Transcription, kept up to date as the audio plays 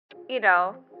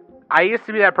I used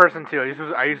to be that person too. I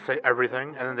used to say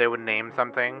everything, and then they would name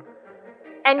something.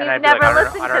 And you've I'd never be like,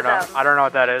 listened to them. I don't know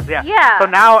what that is. Yeah. Yeah. So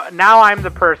now I'm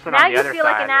the person now on the other side. Now you feel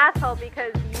like an asshole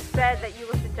because you said that you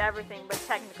listen to everything, but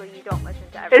technically you don't listen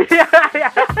to everything. Yeah.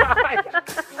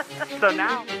 So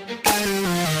now.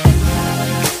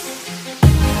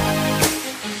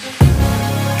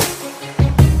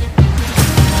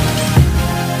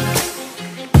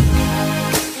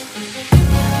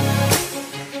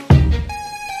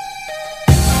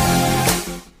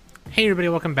 Hey everybody,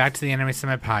 welcome back to the Anime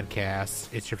Summit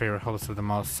Podcast. It's your favorite host of the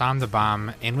most, Sam the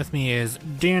Bomb, and with me is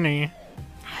Danny.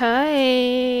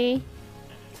 Hi.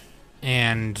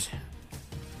 And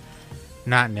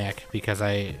not Nick, because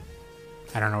I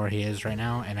don't know where he is right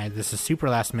now, and this is super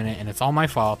last minute, and it's all my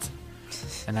fault,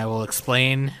 and I will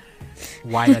explain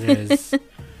why that is.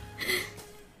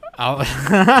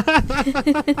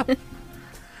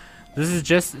 This is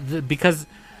just because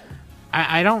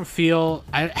I don't feel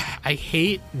I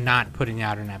hate not putting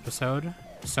out an episode,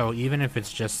 so even if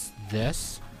it's just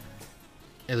this,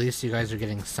 at least you guys are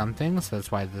getting something, so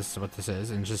that's why this is what this is,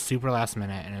 and it's just super last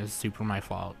minute, and it's super my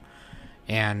fault.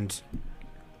 And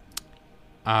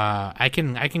I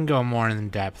can go more in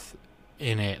depth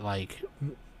in it like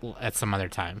at some other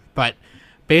time, but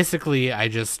basically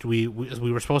we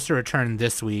were supposed to return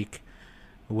this week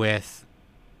with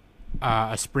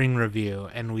a spring review,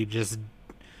 and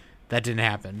that didn't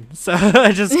happen. So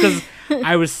just because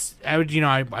I was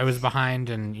behind,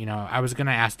 and I was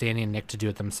gonna ask Danny and Nick to do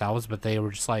it themselves, but they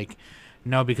were just like,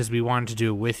 no, because we wanted to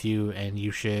do it with you, and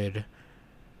you should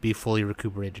be fully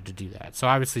recuperated to do that. So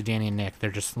obviously Danny and Nick,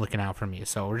 they're just looking out for me,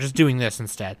 so we're just doing this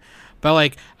instead. But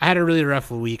like, I had a really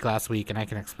rough week last week, and I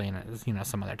can explain it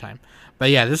some other time.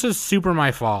 But yeah, this is super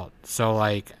my fault. So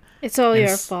like, it's all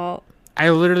your fault. I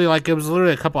literally, it was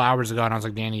literally a couple hours ago, and I was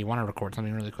like, Danny, you want to record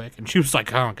something really quick? And she was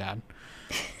like, oh, God.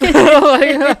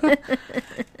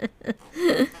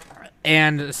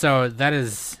 And so that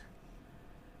is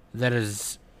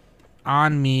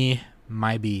on me,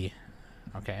 my B.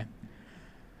 Okay.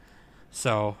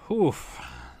 So,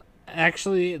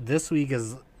 actually, this week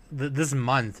this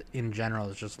month in general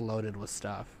is just loaded with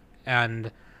stuff. And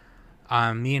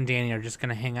me and Danny are just going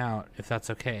to hang out, if that's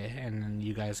okay. And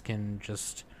you guys can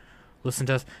just listen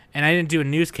to us. And I didn't do a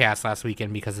newscast last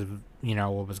weekend because of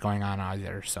what was going on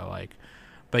either. So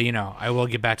but I will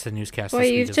get back to the newscast. Well, this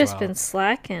week you've as just well. been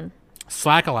slacking.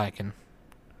 Slack-a-lacking.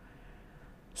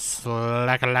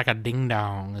 Slack-a-lack-a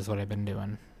ding-dong is what I've been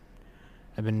doing.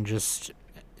 I've been just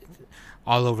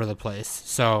all over the place.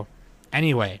 So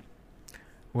anyway,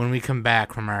 when we come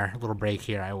back from our little break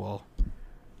here, I will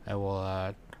get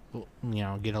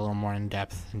a little more in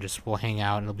depth, and we'll hang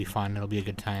out, and it'll be fun. It'll be a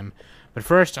good time. But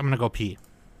first, I'm going to go pee.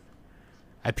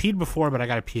 I peed before, but I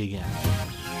got to pee again.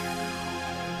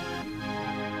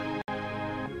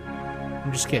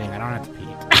 I'm just kidding. I don't have to pee.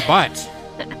 But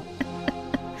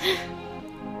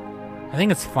I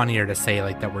think it's funnier to say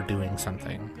that we're doing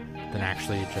something than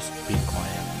actually just being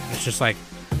quiet. It's just like,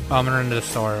 oh, I'm going to run to the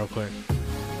store real quick.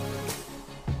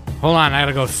 Hold on. I got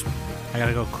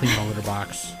to go clean the litter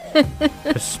box.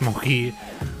 Because Smokey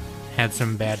had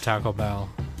some bad Taco Bell,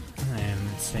 and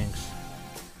it stinks.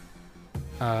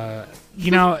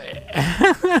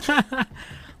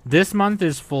 This month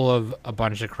is full of a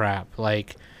bunch of crap.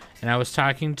 And I was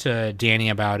talking to Danny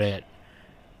about it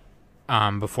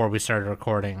before we started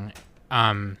recording.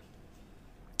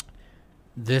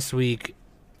 This week,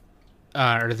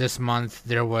 or this month,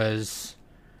 there was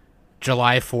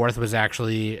July 4th was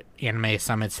actually Anime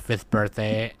Summit's 5th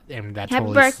birthday, and that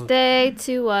Happy birthday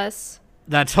to us.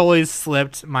 That totally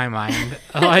slipped my mind.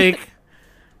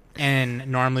 And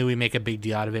normally we make a big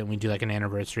deal out of it, and we do an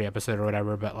anniversary episode or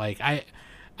whatever. But I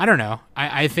don't know.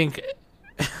 I think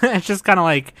it's just kind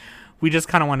of we just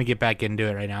kind of want to get back into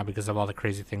it right now because of all the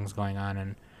crazy things going on,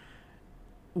 and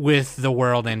with the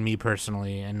world and me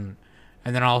personally, and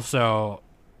then also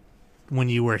when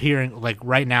you were hearing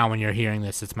right now when you're hearing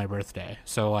this, it's my birthday.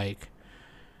 So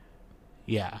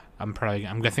yeah, I'm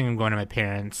guessing I'm going to my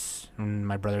parents, and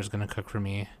my brother's gonna cook for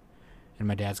me, and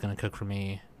my dad's gonna cook for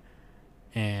me,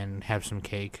 and have some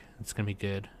cake. It's gonna be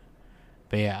good.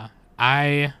 But yeah,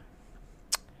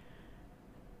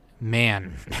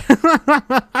 man.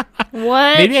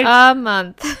 What a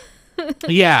month.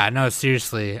 Yeah, no,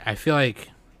 seriously. I feel like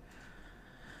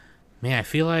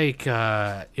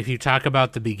if you talk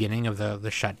about the beginning of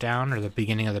the shutdown, or the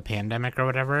beginning of the pandemic or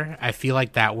whatever, I feel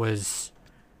like that was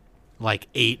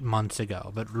 8 months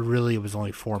ago, but really it was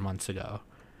only 4 months ago.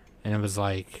 And it was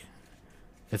what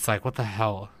the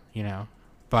hell,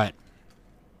 But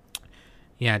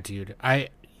yeah, dude,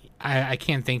 I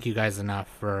can't thank you guys enough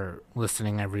for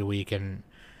listening every week and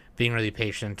being really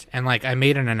patient. And like, I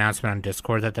made an announcement on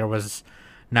Discord that there was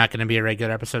not going to be a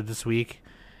regular episode this week,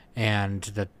 and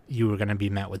that you were going to be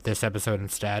met with this episode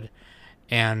instead.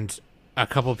 And a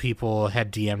couple people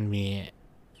had DM'd me,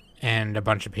 and a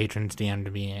bunch of patrons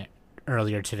DM'd me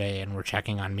earlier today and were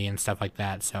checking on me and stuff like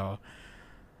that. So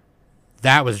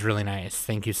that was really nice.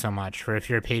 Thank you so much. If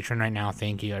you're a patron right now,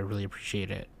 thank you. I really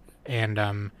appreciate it.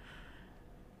 And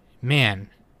man,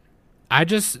 I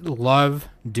just love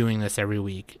doing this every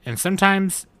week. And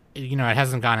sometimes, it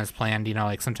hasn't gone as planned.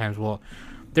 Like sometimes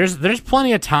there's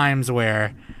plenty of times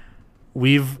where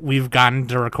we've gotten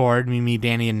to record, me,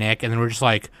 Danny, and Nick, and then we're just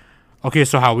like, okay,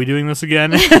 so how are we doing this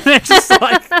again? And it's just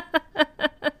like,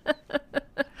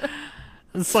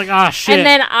 it's like, oh shit. And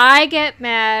then I get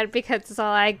mad because it's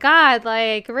all I got.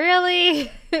 Like, really?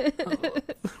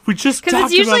 We just talked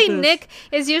it's usually about this. Nick.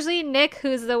 It's usually Nick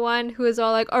who's the one who is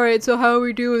all like, all right, so how are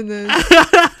we doing this?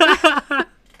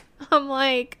 I'm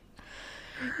like,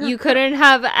 you couldn't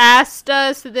have asked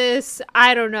us this,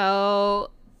 I don't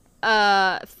know,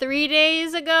 3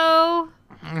 days ago?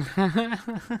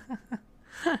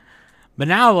 But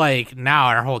now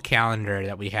our whole calendar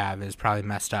that we have is probably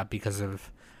messed up because of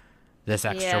this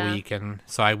extra week, and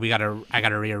so I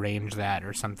gotta rearrange that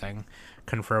or something,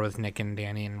 confer with Nick and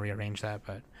Danny and rearrange that.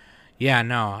 But yeah,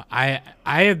 no, I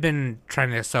have been trying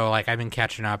to, so like I've been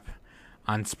catching up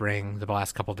on spring the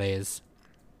last couple days,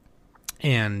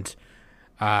 and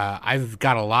I've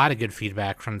got a lot of good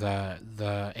feedback from the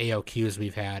AOQs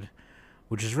we've had,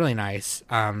 which is really nice.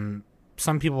 Some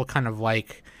people kind of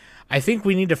like, I think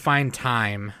we need to find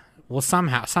time. Well,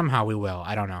 somehow we will.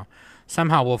 I don't know.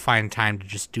 Somehow we'll find time to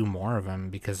just do more of them,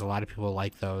 because a lot of people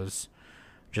like those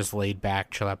just laid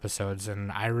back, chill episodes,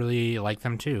 and I really like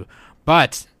them too.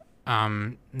 But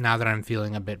now that I'm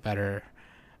feeling a bit better,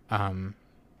 I'm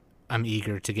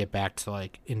eager to get back to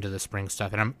like into the spring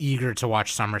stuff, and I'm eager to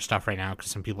watch summer stuff right now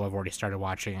because some people have already started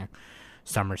watching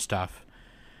summer stuff.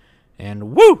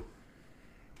 And woo!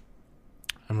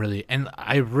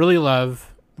 I really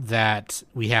love that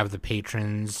we have the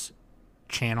patrons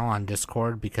channel on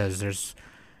Discord, because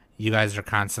you guys are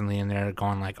constantly in there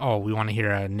going like, oh, we want to hear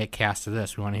a Nick cast of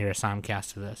this, we want to hear a Sam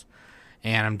cast of this,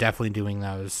 and I'm definitely doing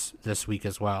those this week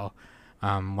as well,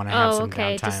 when I have some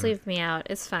downtime. Just leave me out,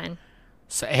 it's fine.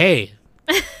 So hey,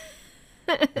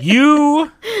 you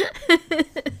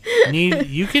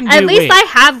can do, at least I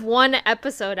have one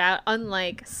episode out,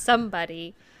 unlike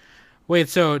somebody. Wait,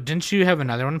 so didn't you have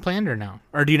another one planned or no?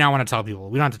 Or do you not want to tell people?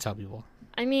 We don't have to tell people.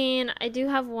 I mean, I do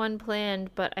have one planned,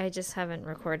 but I just haven't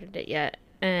recorded it yet.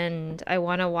 And I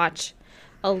want to watch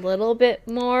a little bit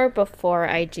more before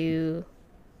I do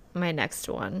my next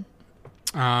one.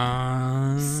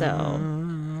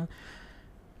 So.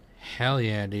 Hell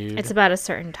yeah, dude. It's about a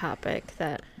certain topic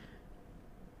that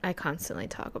I constantly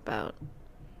talk about.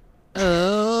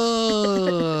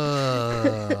 Oh.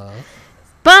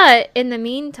 But in the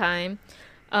meantime,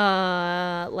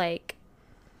 like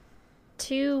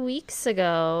 2 weeks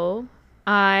ago,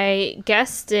 I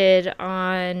guested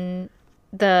on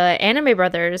the Anime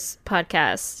Brothers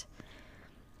podcast.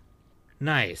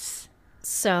 Nice.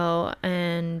 So,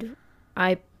 and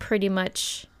I pretty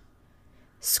much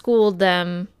schooled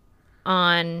them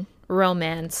on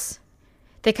romance.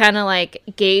 They kind of like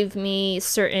gave me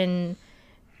certain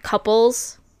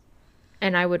couples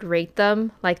and I would rate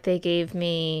them. Like they gave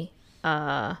me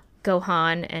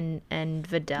Gohan and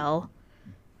Videl.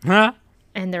 Huh?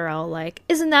 And they're all like,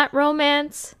 isn't that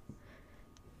romance?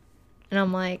 And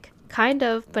I'm like, kind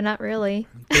of, but not really.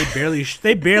 They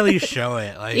barely show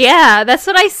it. Like, yeah, that's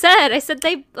what I said. I said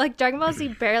they like Dragon Ball Z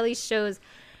barely shows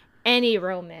any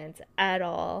romance at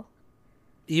all.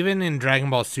 Even in Dragon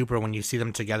Ball Super, when you see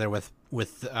them together with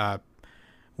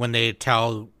when they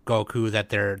tell Goku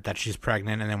that she's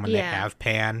pregnant, and then when they have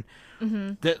Pan,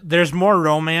 there's more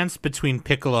romance between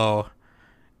Piccolo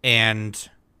and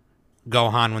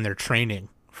Gohan when they're training.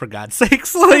 For God's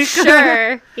sakes, like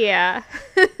sure, yeah.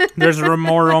 There's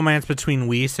more romance between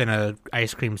Whis and a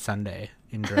ice cream sundae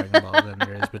in Dragon Ball than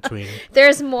there is between.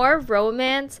 There's more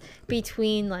romance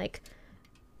between like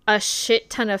a shit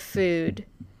ton of food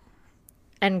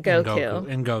and Goku.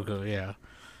 And Goku, yeah.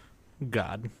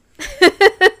 God.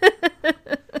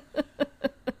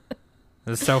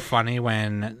 It's so funny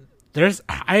when there's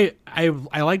I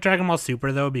like Dragon Ball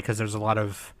Super though, because there's a lot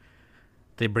of,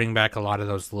 they bring back a lot of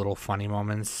those little funny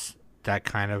moments that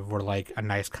kind of were like a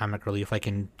nice comic relief, like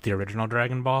in the original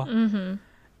Dragon Ball. Mm-hmm.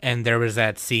 And there was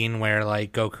that scene where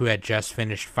like Goku had just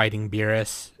finished fighting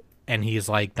Beerus, and he's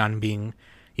like done being,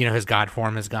 his god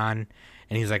form is gone,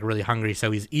 and he's like really hungry,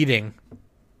 so he's eating.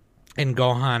 And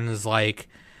Gohan is like,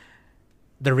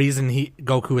 the reason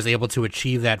Goku was able to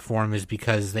achieve that form is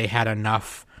because they had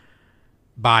enough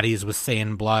bodies with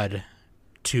Saiyan blood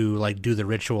to like do the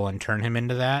ritual and turn him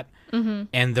into that. Mm-hmm.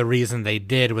 And the reason they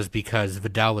did was because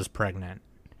Videl was pregnant.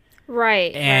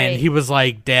 Right. And he was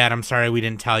like, Dad, I'm sorry we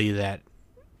didn't tell you that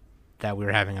we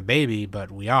were having a baby,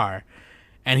 but we are.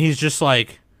 And he's just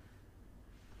like,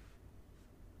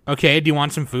 okay, do you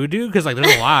want some food, dude? Because like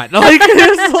there's a lot. Like,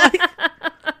 it's like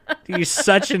he's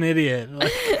such an idiot.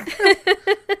 Like,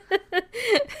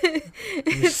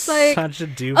 it's like such a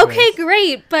doofus. Okay,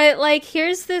 great, but like here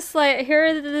are this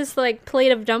like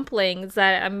plate of dumplings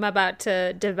that I'm about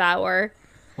to devour.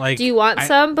 Like, do you want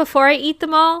some before I eat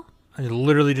them all? I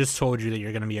literally just told you that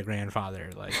you're gonna be a grandfather.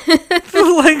 Like,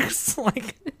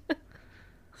 like.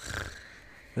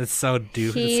 It's so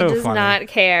doofus. He so does funny. not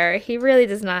care. He really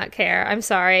does not care. I'm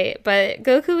sorry, but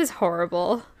Goku is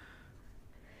horrible.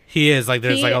 He is like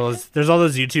there's all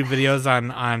those YouTube videos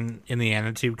on in the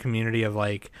Anitube community of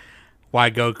like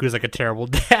why Goku's like a terrible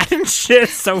dad and shit.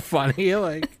 It's so funny.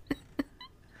 Like,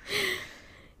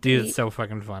 dude, it's so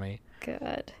fucking funny.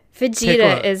 God,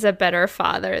 Vegeta is a better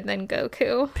father than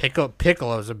Goku.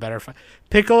 Piccolo's a better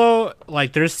Piccolo.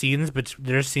 Like there's scenes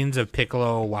of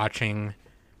Piccolo watching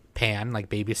Pan, like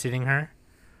babysitting her,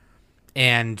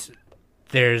 and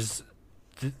this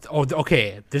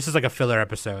is like a filler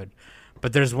episode,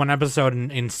 but there's one episode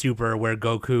in Super where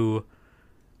Goku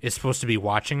is supposed to be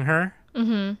watching her,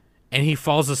 and he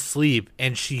falls asleep,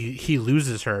 and he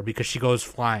loses her because she goes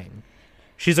flying.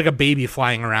 She's like a baby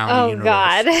flying around the universe.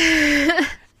 God.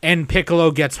 And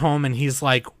Piccolo gets home, and he's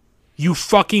like, "You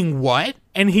fucking what?"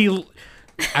 And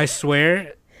I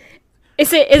swear.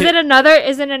 Is it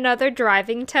another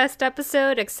driving test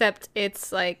episode, except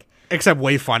it's like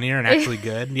way funnier and actually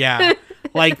good. Yeah.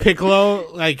 Like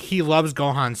Piccolo, like he loves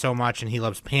Gohan so much and he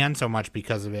loves Pan so much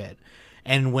because of it.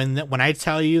 And when I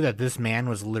tell you that this man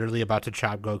was literally about to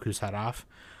chop Goku's head off,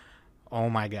 oh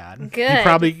my God.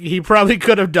 Good. He probably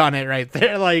could have done it right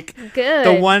there. Like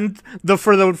good.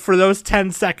 For those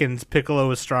 10 seconds, Piccolo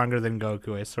was stronger than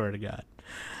Goku, I swear to God.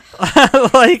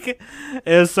 Like, it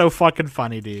was so fucking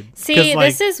funny, dude. See,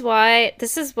 like,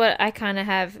 this is what I kind of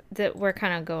have, that we're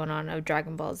kind of going on a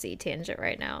Dragon Ball Z tangent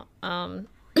right now.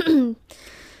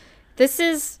 This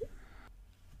is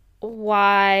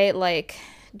why, like,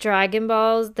 the Dragon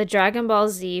Ball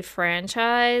Z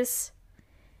franchise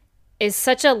is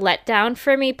such a letdown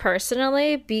for me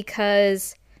personally,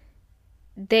 because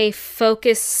they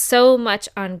focus so much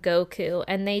on Goku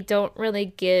and they don't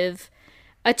really give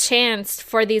a chance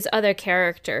for these other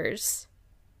characters.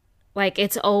 Like,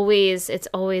 it's always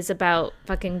about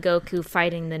fucking Goku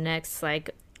fighting the next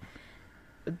like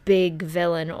big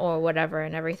villain or whatever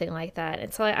and everything like that.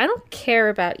 It's like, I don't care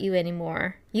about you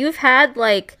anymore. You've had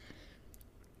like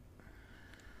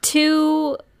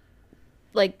two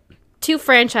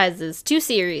franchises, 2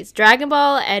 series, Dragon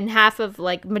Ball and half of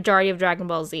like majority of Dragon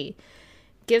Ball Z.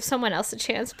 Give someone else a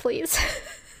chance, please.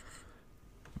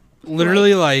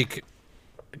 Literally, like,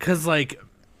 because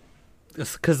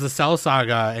the Cell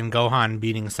Saga and Gohan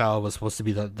beating Cell was supposed to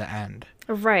be the end.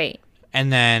 Right.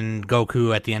 And then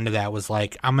Goku at the end of that was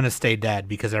like, I'm going to stay dead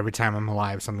because every time I'm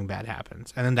alive, something bad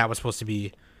happens. And then that was supposed to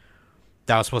be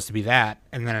that.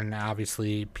 And then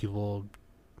obviously people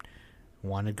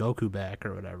wanted Goku back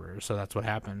or whatever. So that's what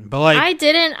happened. But like, I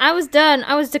didn't. I was done.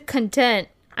 I was content.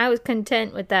 I was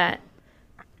content with that.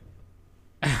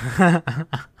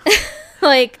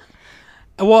 Like,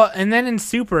 well, and then in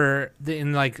Super,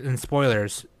 in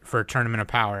spoilers for Tournament of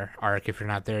Power arc, if you're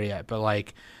not there yet, but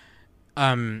like,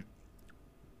 in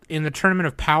the Tournament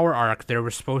of Power arc, they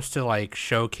were supposed to like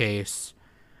showcase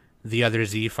the other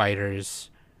Z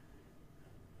fighters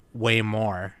way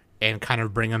more and kind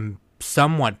of bring them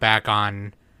somewhat back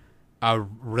on a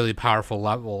really powerful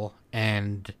level,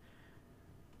 and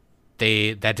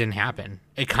that didn't happen.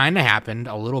 It kind of happened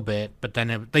a little bit, but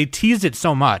then they teased it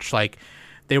so much. Like,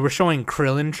 they were showing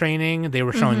Krillin training, they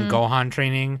were showing Gohan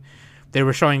training, they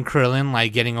were showing Krillin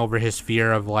like getting over his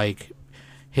fear of like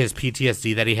his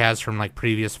PTSD that he has from like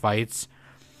previous fights,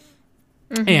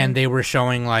 and they were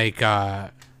showing like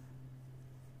Master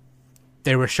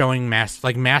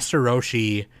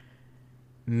Roshi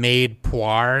made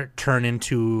Puar turn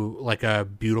into like a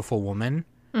beautiful woman,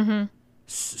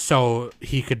 so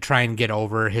he could try and get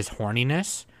over his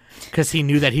horniness, because he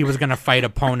knew that he was going to fight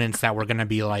opponents that were going to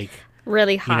be like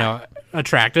really hot,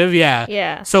 attractive.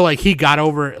 Yeah. So like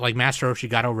Master Roshi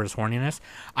got over his horniness.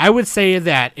 I would say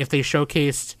that if they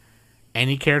showcased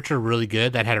any character really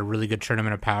good that had a really good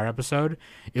Tournament of Power episode,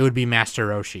 it would be Master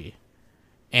Roshi.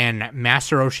 And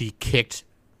Master Roshi kicked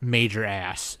major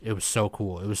ass. It was so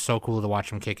cool. It was so cool to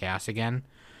watch him kick ass again.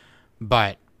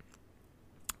 But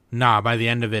Nah, by the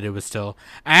end of it, it was still.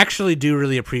 I actually do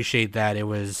really appreciate that it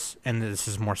was, and this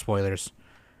is more spoilers.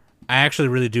 I actually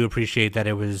really do appreciate that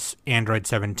it was Android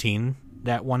 17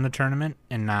 that won the tournament,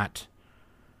 and not,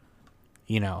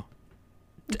 Goku?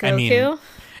 I mean,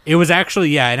 it was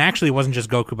actually, and actually it wasn't just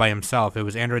Goku by himself. It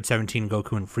was Android 17,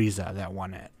 Goku, and Frieza that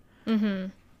won it.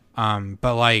 Mm-hmm.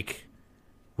 But like,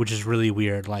 which is really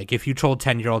weird. Like, if you told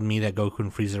 10-year-old me that Goku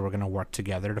and Frieza were going to work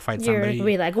together to fight somebody, You're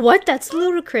be like, what? That's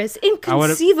ludicrous.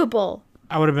 Inconceivable.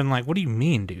 I would have been like, what do you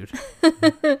mean, dude?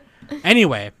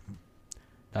 Anyway,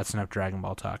 that's enough Dragon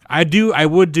Ball talk. I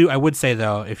would say,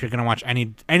 though, if you're going to watch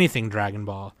anything Dragon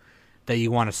Ball that you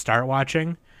want to start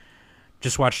watching,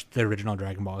 just watch the original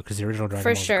Dragon Ball, because the original Dragon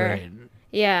Ball is great.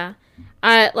 Yeah.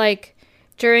 Like,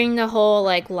 during the whole,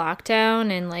 like,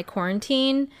 lockdown and, like,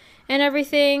 quarantine and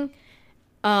everything,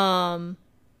 I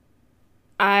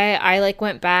like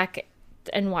went back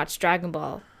and watched Dragon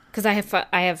Ball, because I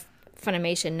have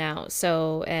Funimation now,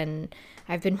 so, and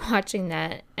I've been watching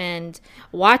that, and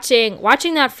watching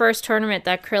that first tournament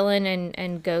that Krillin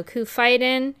and Goku fight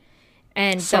in,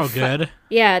 and so good.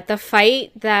 The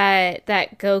fight that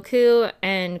Goku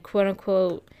and quote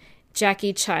unquote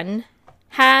Jackie Chun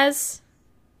has,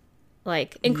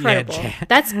 like, incredible.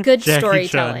 That's good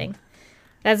storytelling.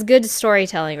 That's good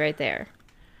storytelling right there.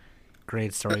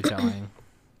 Great storytelling.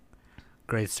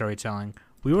 Great storytelling.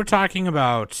 We were talking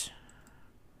about,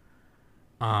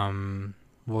 I think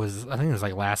it was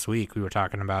like last week, we were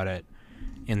talking about it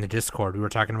in the Discord. We were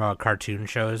talking about cartoon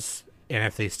shows and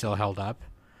if they still held up.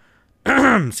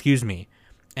 Excuse me.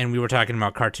 And we were talking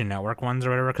about Cartoon Network ones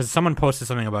or whatever, because someone posted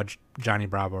something about Johnny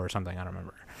Bravo or something. I don't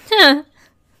remember.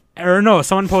 Or no,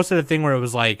 someone posted a thing where it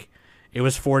was like, it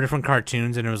was 4 different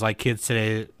cartoons, and it was like, kids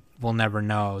today will never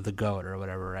know the GOAT or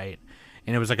whatever, right?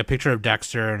 And it was like a picture of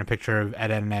Dexter and a picture of Ed,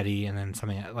 Edd and Eddy, and then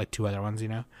something like 2 other ones,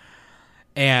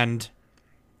 And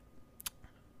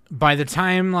by the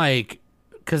time,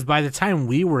 because by the time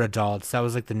we were adults, that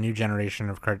was like the new generation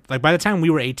of like by the time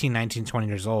we were 18, 19, 20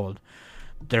 years old,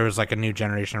 there was like a new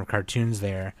generation of cartoons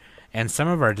there. And some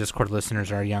of our Discord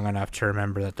listeners are young enough to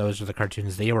remember that those were the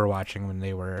cartoons they were watching when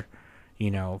they were,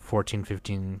 14,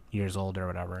 15 years old or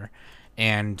whatever.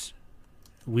 And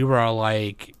we were all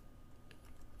like,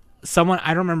 I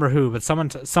don't remember who, but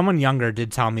someone younger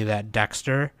did tell me that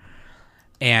Dexter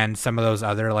and some of those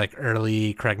other like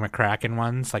early Craig McCracken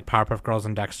ones, like Powerpuff Girls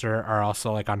and Dexter, are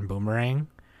also like on Boomerang.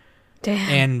 Damn.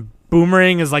 And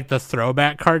Boomerang is like the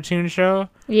throwback cartoon show.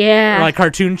 Yeah. Or like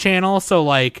cartoon channel. So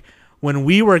like when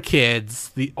we were kids,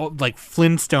 the like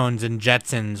Flintstones and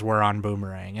Jetsons were on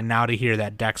Boomerang. And now to hear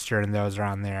that Dexter and those are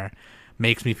on there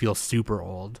makes me feel super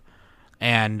old.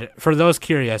 And for those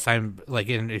curious, I'm like,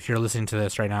 if you're listening to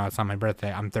this right now, it's on my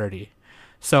birthday. I'm 30.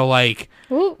 So like,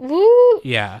 woo, woo.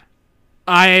 Yeah.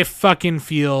 I fucking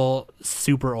feel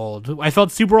super old. I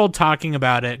felt super old talking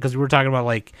about it, because we were talking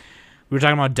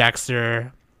about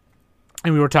Dexter,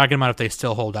 and we were talking about if they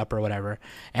still hold up or whatever.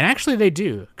 And actually they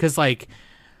do, because like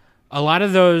a lot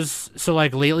of those, so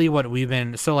like lately what we've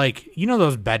been, so like,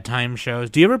 those bedtime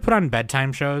shows. Do you ever put on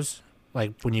bedtime shows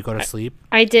like when you go to sleep?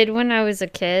 I did when I was a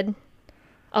kid,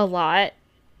 a lot.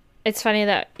 It's funny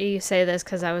that you say this,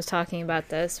 because I was talking about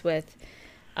this with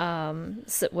one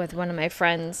of my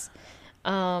friends.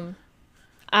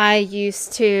 I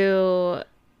used to,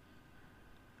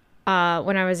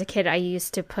 when I was a kid, I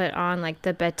used to put on like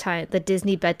the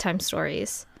Disney bedtime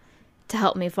stories to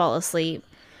help me fall asleep.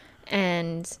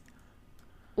 And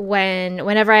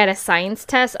whenever I had a science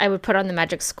test, I would put on the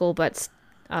Magic School Bus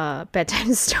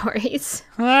bedtime stories.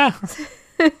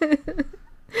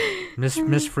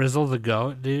 Miss Frizzle, the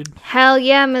GOAT, dude. Hell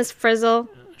yeah, Miss Frizzle.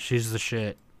 She's the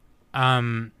shit.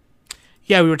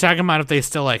 Yeah, we were talking about if they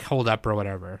still like hold up or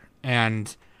whatever.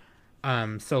 And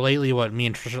so lately what me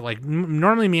and Trisha, like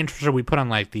normally me and Trisha, we put on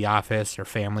like The Office or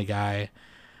Family Guy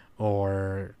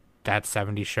or That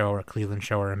 70s Show or Cleveland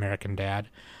Show or American Dad.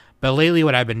 But lately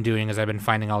what I've been doing is I've been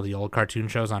finding all the old cartoon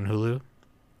shows on Hulu.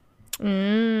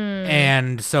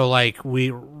 And so like we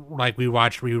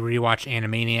rewatch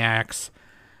Animaniacs.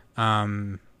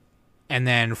 And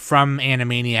then from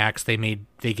Animaniacs,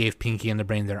 they gave Pinky and the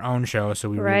Brain their own show, so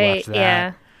we rewatched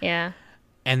that. Yeah.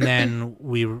 And then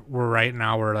we're like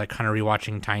kind of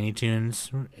rewatching Tiny Toon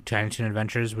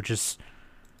Adventures, which is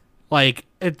like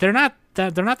they're not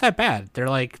that bad.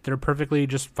 They're perfectly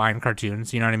just fine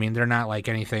cartoons. You know what I mean? They're not like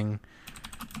anything.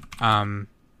 Tiny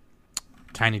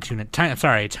Toon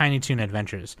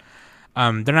Adventures.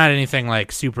 They're not anything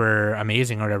like super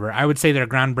amazing or whatever. I would say they're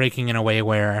groundbreaking in a way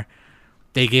where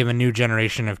they gave a new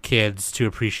generation of kids to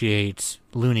appreciate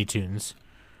Looney Tunes,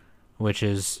 which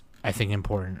is, I think,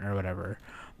 important or whatever.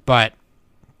 But,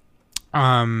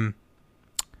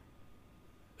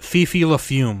 Fifi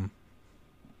LaFume,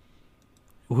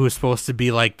 who was supposed to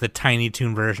be like the Tiny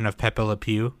Toon version of Pepe Le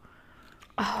Pew.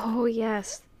 Oh,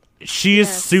 yes. She is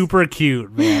super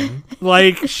cute, man.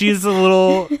 Like, she's a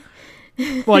little,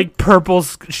 like, purple.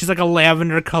 She's like a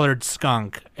lavender colored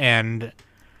skunk. And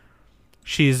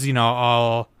she's,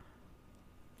 all,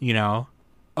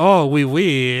 oh, oui,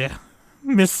 oui,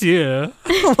 monsieur.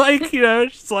 Like,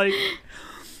 she's like,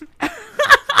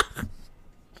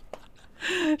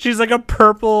 she's like a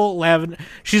purple lavender.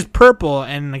 She's purple,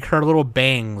 and like her little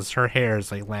bangs, her hair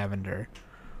is like lavender.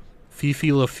 Fifi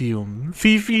LaFume.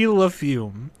 Fifi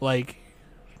LaFume. Like,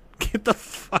 get the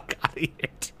fuck out of here,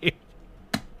 dude.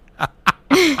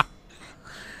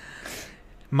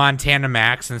 Montana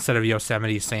Max instead of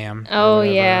Yosemite Sam. Oh,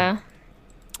 yeah.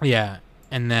 Yeah.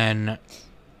 And then,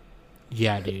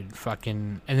 yeah, dude.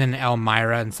 Fucking. And then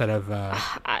Elmira instead of.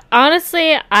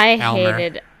 Honestly,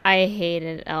 Elmer. I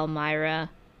hated Elmira.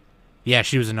 Yeah,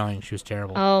 she was annoying. She was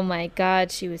terrible. Oh my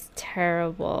god, she was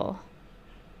terrible.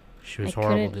 She was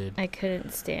horrible, dude. I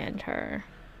couldn't stand her.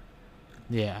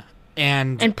 Yeah.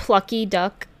 And Plucky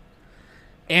Duck.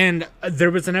 And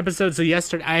there was an episode, so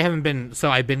yesterday, I've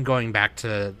been going back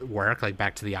to work, like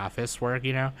back to the office work,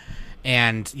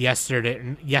 and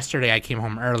yesterday I came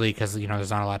home early because, there's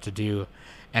not a lot to do,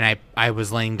 and I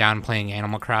was laying down playing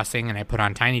Animal Crossing, and I put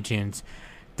on Tiny Toons.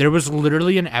 There was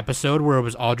literally an episode where it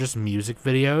was all just music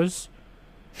videos,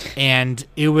 and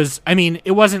it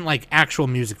wasn't like actual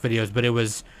music videos, but it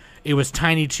was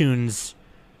Tiny Toons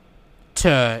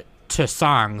to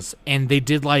songs, and they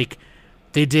did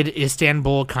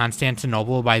Istanbul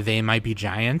Constantinople by They Might Be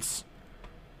Giants,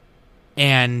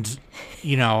 and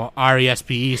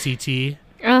RESPECT,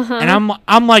 and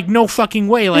I'm like, no fucking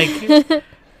way, like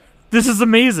this is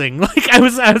amazing. Like I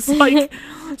was like,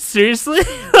 seriously.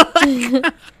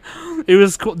 Like, it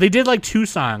was cool. They did like 2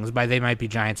 songs by They Might Be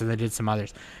Giants, and they did some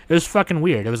others. It was fucking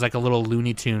weird. It was like a little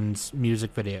Looney Tunes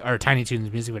music video, or Tiny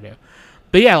Toons music video.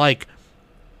 But yeah, like,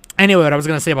 anyway, what I was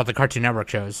gonna say about the Cartoon Network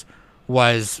shows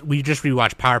was we just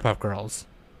rewatched Powerpuff Girls,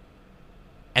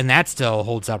 and that still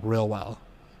holds up real well.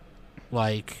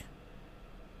 Like,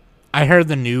 I heard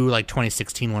the new like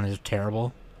 2016 one is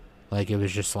terrible. Like, it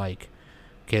was just like,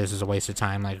 okay, this is a waste of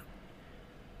time. Like,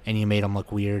 and you made them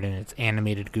look weird, and it's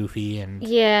animated goofy, and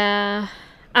yeah.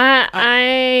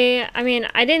 I mean,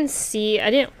 I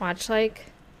didn't watch like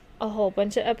a whole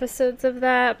bunch of episodes of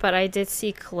that, but I did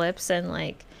see clips, and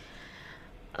like,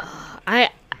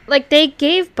 they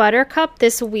gave Buttercup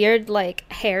this weird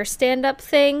like hair stand-up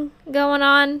thing going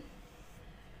on.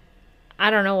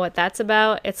 I don't know what that's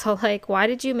about. It's all like, why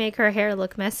did you make her hair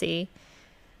look messy?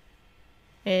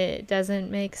 It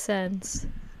doesn't make sense.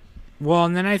 Well,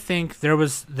 and then I think there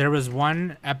was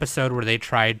one episode where they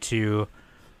tried to,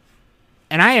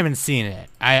 and I haven't seen it.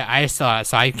 I saw it,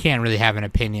 so I can't really have an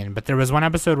opinion. But there was one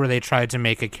episode where they tried to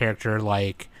make a character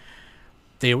like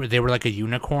they were like a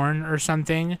unicorn or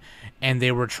something, and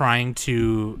they were trying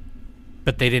to,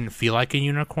 but they didn't feel like a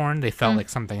unicorn. They felt like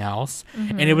something else,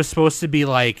 and it was supposed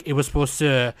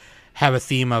to have a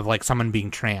theme of like someone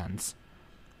being trans.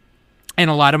 And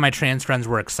a lot of my trans friends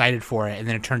were excited for it, and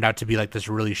then it turned out to be like this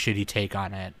really shitty take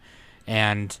on it.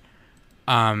 And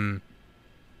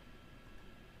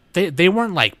they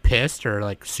weren't like pissed or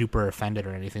like super offended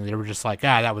or anything. They were just like,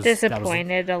 that was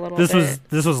disappointed a little bit.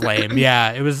 This was lame.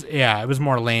 It was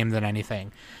more lame than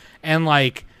anything. And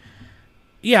like,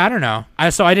 yeah, I don't know.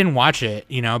 So I didn't watch it,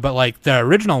 but like the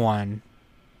original one,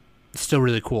 still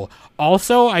really cool.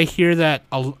 Also, I hear that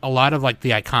a lot of like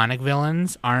the iconic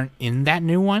villains aren't in that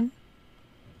new one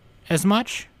as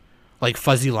much, like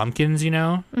Fuzzy Lumpkins,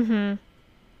 Mm-hmm.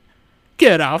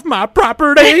 Get off my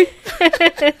property!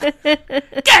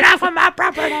 Get off of my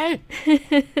property!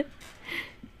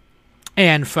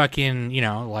 And fucking,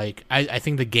 like I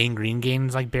think the Gangrene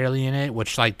Gang's like barely in it,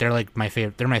 which like they're like my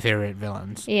favorite. They're my favorite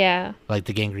villains. Yeah. Like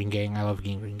the Gangrene Gang. I love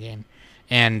Gangrene Gang.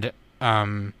 And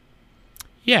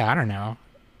yeah, I don't know.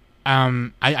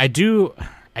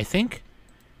 I think,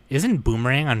 isn't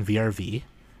Boomerang on VRV?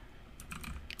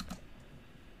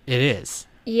 It is.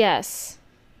 Yes.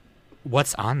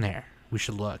 What's on there? We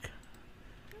should look.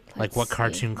 Like, what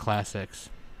cartoon classics?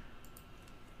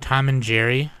 Tom and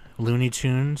Jerry, Looney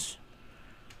Tunes,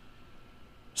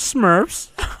 Smurfs.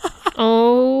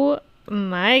 Oh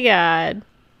my god.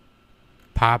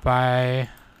 Popeye.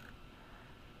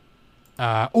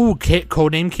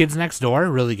 Codename Kids Next Door.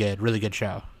 Really good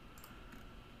show.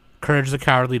 Courage the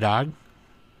Cowardly Dog.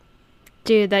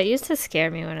 Dude, that used to scare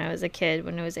me when I was a kid,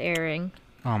 when it was airing.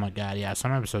 Oh my god, yeah.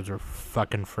 Some episodes were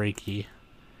fucking freaky.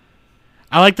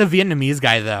 I like the Vietnamese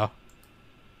guy, though.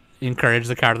 In Courage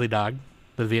the Cowardly Dog.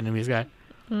 The Vietnamese guy.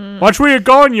 Watch where you're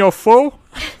going, you fool.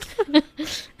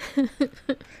 This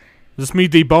is me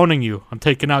deboning you. I'm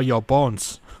taking out your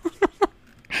bones.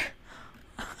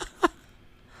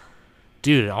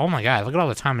 Dude, oh my god, look at all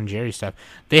the Tom and Jerry stuff.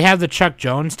 They have the Chuck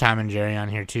Jones Tom and Jerry on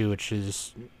here too, which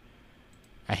is...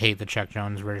 I hate the Chuck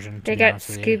Jones version. They got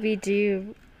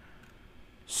Scooby-Doo.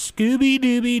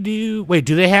 Scooby-Dooby-Doo. Wait,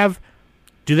 do they have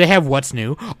What's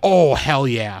New? Oh, hell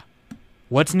yeah.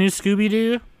 What's New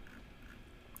Scooby-Doo?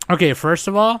 Okay, first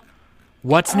of all,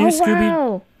 What's New Scooby...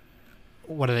 Wow.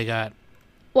 What do they got?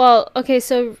 Well, okay,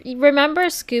 so remember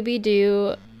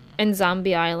Scooby-Doo and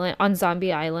Zombie Island on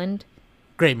Zombie Island?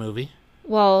 Great movie.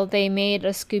 Well, they made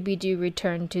a Scooby-Doo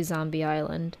Return to Zombie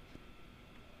Island.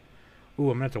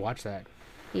 Ooh, I'm gonna have to watch that.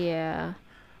 Yeah.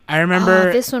 I remember...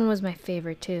 Oh, this one was my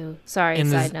favorite, too. Sorry,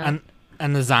 side note.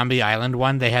 On the Zombie Island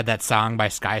one, they had that song by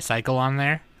Sky Cycle on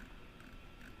there.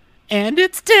 And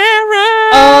it's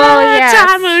terror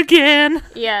time again.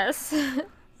 Yes. It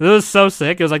was so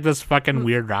sick. It was like this fucking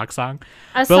weird rock song.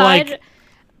 Aside...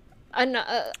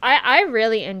 I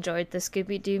really enjoyed the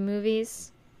Scooby-Doo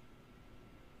movies.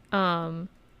 Yeah,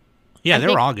 they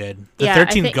were all good. The yeah,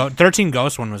 13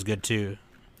 Ghost one was good, too.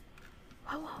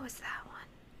 What was that one?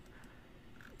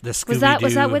 The Scooby-Doo.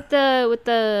 Was that with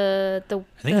the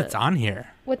I think it's on here.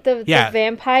 With the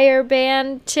vampire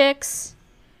band chicks?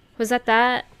 Was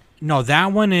that? No,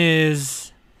 that one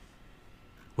is...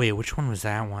 Wait, which one was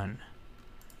that one?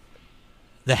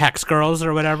 The Hex Girls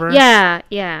or whatever?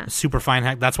 Yeah. Super fine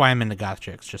hex. That's why I'm into goth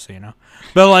chicks, just so you know.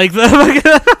 But like...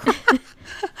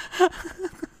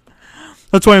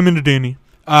 That's why I'm into Danny.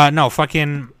 No,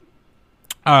 fucking...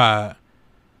 No,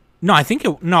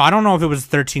 I don't know if it was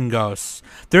 13 Ghosts.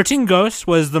 13 Ghosts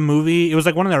was the movie. It was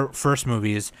like one of their first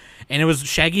movies. And it was...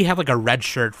 Shaggy had like a red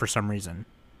shirt for some reason.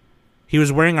 He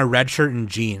was wearing a red shirt and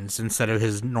jeans instead of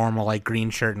his normal like green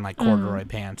shirt and like corduroy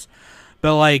pants.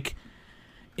 But like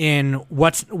in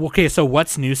What's New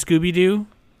Scooby-Doo,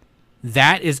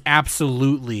 that is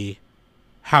absolutely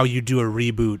how you do a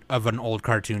reboot of an old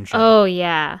cartoon show. Oh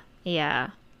yeah.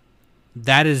 Yeah.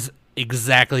 That is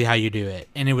exactly how you do it.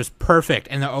 And it was perfect.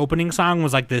 And the opening song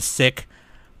was like this sick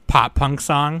pop punk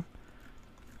song.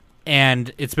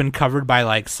 And it's been covered by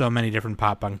like so many different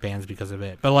pop punk bands because of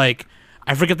it. But like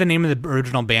I forget the name of the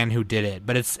original band who did it,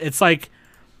 but it's like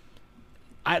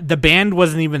the band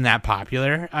wasn't even that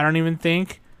popular, I don't even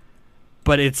think,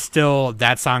 but it's still,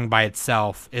 that song by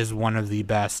itself is one of the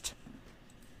best.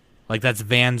 Like that's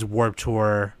Vans Warped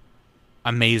Tour,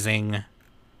 amazing,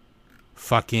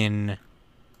 fucking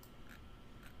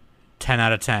 10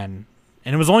 out of 10.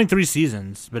 And it was only 3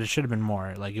 seasons, but it should have been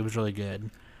more. Like it was really good.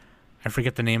 I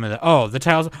forget the name of the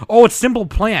titles. Oh, it's Simple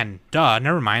Plan. Duh,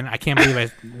 never mind. I can't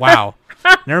believe wow.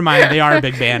 Never mind, they are a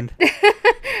big band.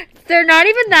 They're not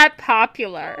even that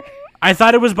popular. I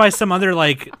thought it was by some other,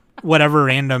 like, whatever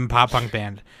random pop punk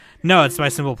band. No, it's by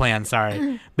Simple Plan,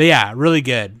 sorry. But yeah, really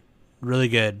good. Really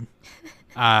good.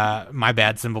 My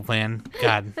bad, Simple Plan.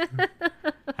 God.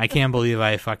 I can't believe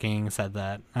I fucking said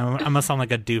that. I must sound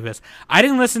like a doofus. I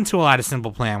didn't listen to a lot of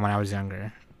Simple Plan when I was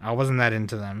younger. I wasn't that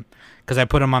into them. Because I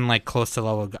put them on, like, close to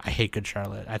level. I hate Good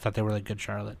Charlotte. I thought they were like Good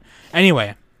Charlotte.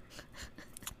 Anyway.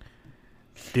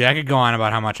 Dude, I could go on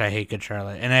about how much I hate Good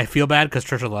Charlotte. And I feel bad because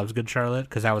Trisha loves Good Charlotte.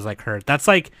 Because that was, like, her. That's,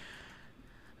 like...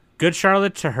 Good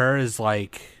Charlotte to her is,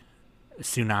 like...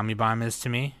 Tsunami Bomb is to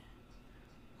me.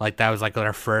 Like, that was, like,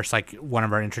 our first, like, one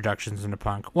of our introductions into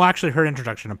punk. Well, actually, her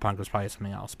introduction to punk was probably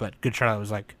something else. But Good Charlotte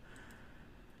was, like...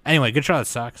 Anyway, Good Charlotte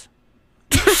sucks.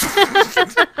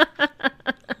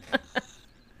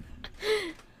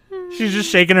 She's just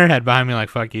shaking her head behind me like,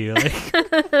 fuck you. Like,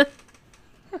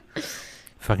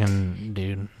 fucking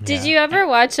dude. Did you ever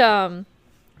watch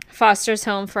Foster's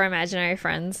Home for Imaginary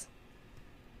Friends?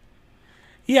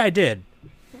 Yeah, I did.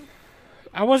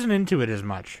 I wasn't into it as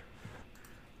much.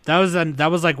 That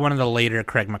was like one of the later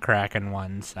Craig McCracken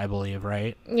ones, I believe,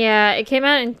 right? Yeah, it came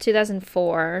out in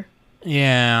 2004.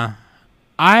 Yeah.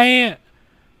 I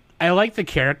like the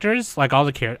characters, like all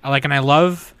the characters, like, and I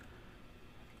love...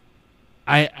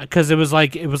 because it was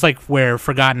like where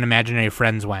Forgotten Imaginary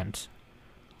Friends went.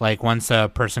 Like once a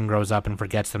person grows up and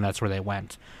forgets them, that's where they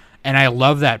went. And I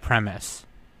love that premise.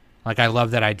 Like I love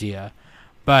that idea.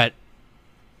 But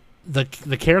the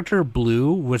character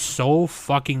Blue was so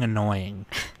fucking annoying.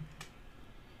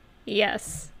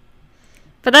 Yes.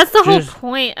 But that's the whole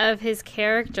point of his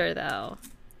character though.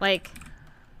 Like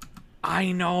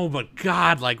I know, but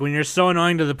God, like when you're so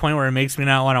annoying to the point where it makes me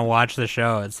not want to watch the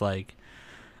show, it's like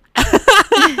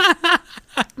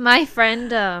my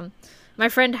friend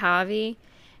Javi,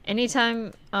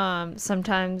 anytime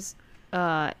sometimes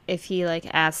if he like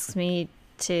asks me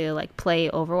to like play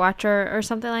Overwatch or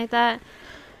something like that,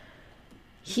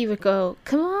 he would go,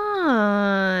 "Come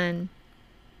on,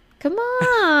 come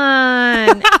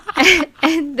on,"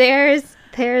 and there's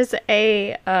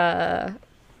a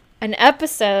an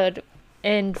episode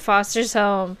in Foster's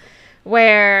home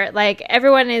where like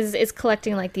everyone is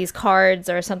collecting like these cards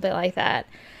or something like that,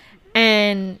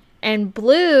 and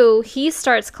Blue, he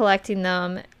starts collecting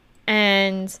them,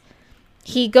 and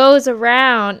he goes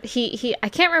around. He I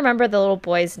can't remember the little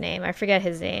boy's name. I forget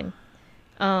his name.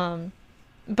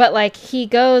 But like he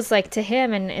goes like to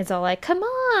him and is all like, "Come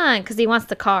on," because he wants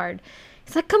the card.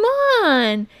 He's like, "Come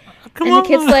on." The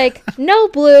kid's like, "No,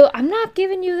 Blue, I'm not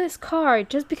giving you this card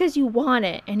just because you want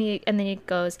it." And then he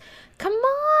goes, "Come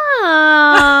on."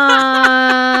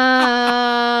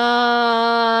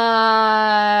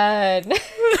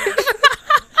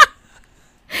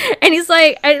 And he's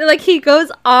like, he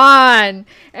goes on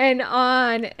and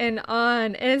on and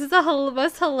on, and it's the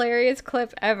most hilarious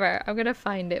clip ever. I'm gonna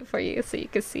find it for you so you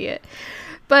can see it.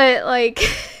 But like,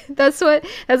 that's what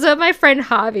my friend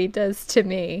Javi does to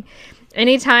me.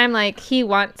 Anytime like he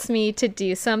wants me to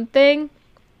do something,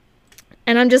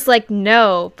 and I'm just like,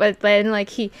 no. But then like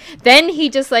he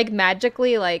just like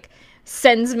magically like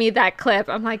sends me that clip.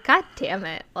 I'm like, God damn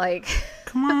it! Like,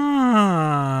 come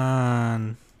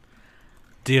on.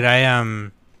 Dude,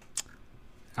 I'm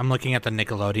looking at the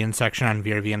Nickelodeon section on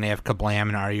VRV, and they have Kablam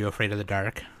and Are You Afraid of the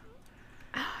Dark?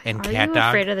 And Cat Dog. Are You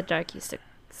Afraid of the Dark used to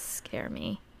scare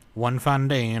me. One fine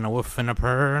day and a woof and a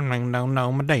purr, and don't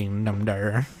know my dame dum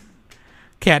der.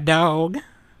 Cat Dog.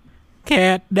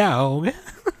 Cat Dog.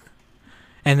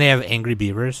 And they have Angry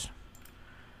Beavers.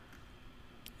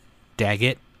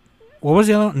 Daggett. What was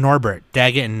the other one? Norbert.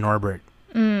 Daggett and Norbert.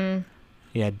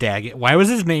 Yeah, Daggett. Why was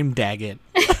his name Daggett?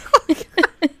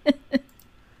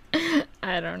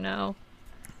 I don't know.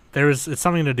 It's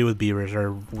something to do with beavers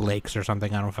or lakes or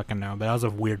something. I don't fucking know. But that was a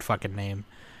weird fucking name.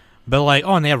 But like,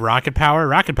 and they have Rocket Power.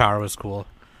 Rocket Power was cool.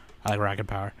 I like Rocket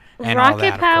Power. And Rocket all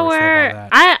that, Power. of course, all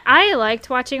that. I liked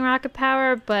watching Rocket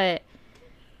Power, but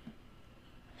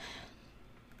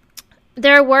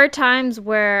there were times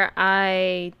where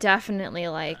I definitely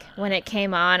like when it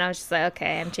came on, I was just like,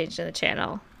 okay, I'm changing the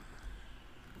channel.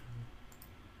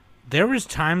 There was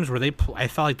times where I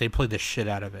felt like they played the shit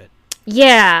out of it.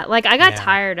 Yeah, like I got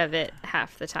tired of it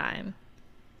half the time.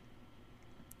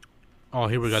 Oh,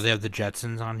 here we go. They have the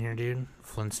Jetsons on here, dude.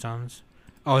 Flintstones.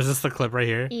 Oh, is this the clip right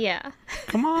here? Yeah.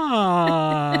 Come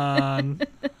on.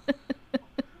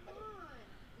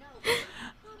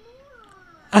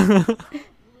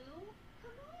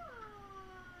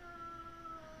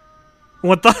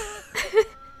 What the?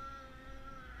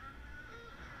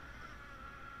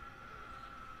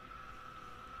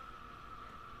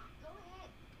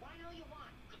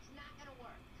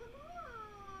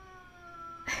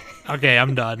 Okay,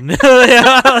 I'm done.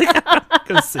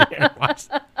 Go sit here and watch.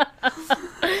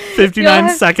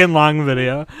 59-second long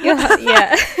video.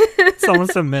 Yeah. It's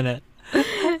almost a minute.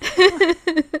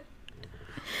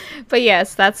 But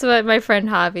yes, that's what my friend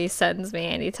Javi sends me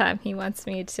anytime he wants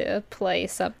me to play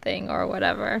something or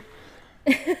whatever.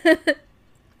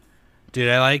 Dude,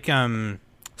 I like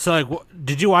so like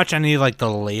did you watch any like the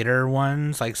later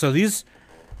ones? Like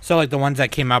like the ones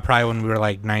that came out probably when we were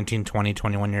like 19, 20,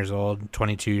 21 years old,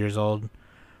 22 years old.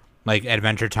 Like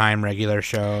Adventure Time, regular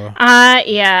show.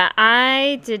 Yeah,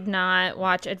 I did not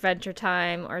watch Adventure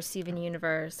Time or Steven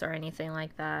Universe or anything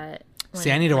like that. See,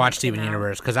 I need to watch Steven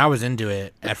Universe because I was into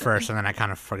it at first and then I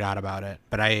kind of forgot about it.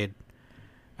 But I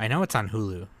know it's on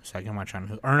Hulu, so I can watch on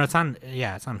Hulu. Or no, it's on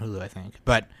Hulu, I think.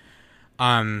 But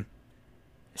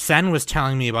Sen was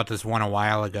telling me about this one a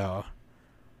while ago,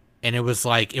 and it was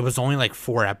only like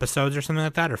 4 episodes or something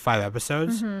like that, or 5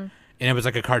 episodes. Mm-hmm. And it was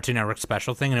like a Cartoon Network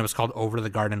special thing, and it was called Over the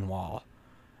Garden Wall.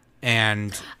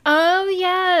 And oh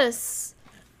yes,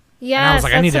 yeah. And I was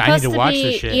like, I need to watch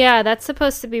this shit. Yeah, that's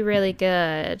supposed to be really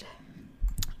good.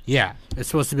 Yeah, it's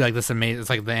supposed to be like this amazing. It's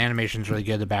like the animation's really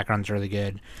good, the background's really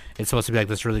good. It's supposed to be like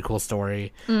this really cool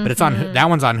story, but it's on that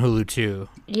one's on Hulu too.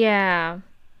 Yeah.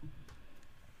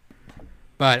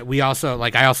 But I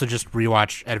also just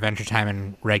rewatched Adventure Time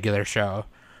and Regular Show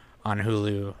on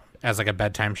Hulu as like a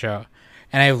bedtime show.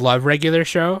 And I love Regular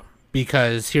Show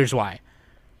because here's why.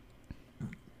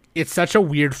 It's such a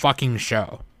weird fucking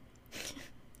show.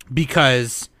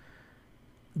 Because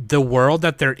the world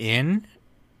that they're in,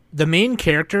 the main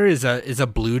character is a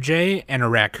blue jay and a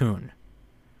raccoon.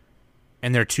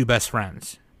 And they're 2 best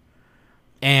friends.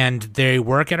 And they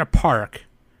work at a park,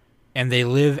 and they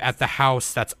live at the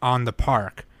house that's on the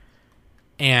park.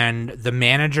 And the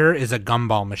manager is a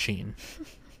gumball machine.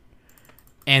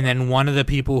 And then one of the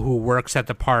people who works at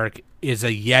the park is a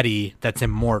Yeti that's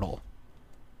immortal.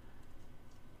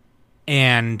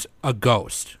 and a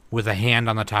ghost with a hand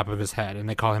on the top of his head, and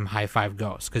they call him High Five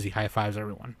Ghost because he high fives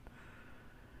everyone.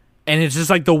 And it's just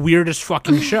like the weirdest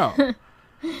fucking show.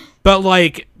 But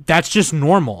like that's just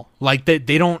normal. Like they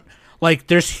don't like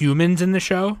there's humans in the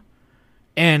show,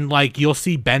 and like you'll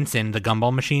see Benson, the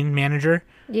Gumball Machine manager.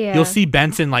 Yeah. You'll see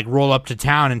Benson like roll up to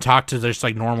town and talk to just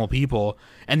like normal people,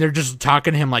 and they're just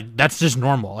talking to him like that's just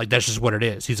normal. Like that's just what it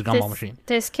is. He's a Gumball Machine.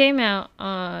 This came out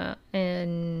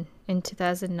in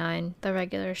 2009, the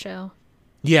regular show.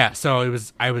 Yeah, so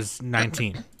I was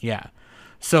 19. Yeah.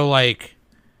 So like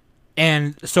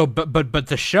and so but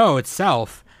the show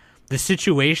itself, the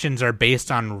situations are based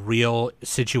on real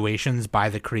situations by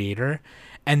the creator,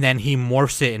 and then he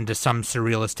morphs it into some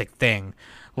surrealistic thing.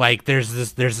 Like there's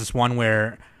this one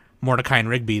where Mordecai and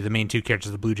Rigby, the main two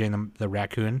characters, the Blue Jay and the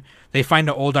raccoon, they find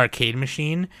an old arcade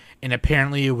machine, and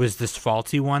apparently it was this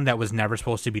faulty one that was never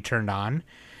supposed to be turned on.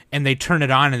 And they turn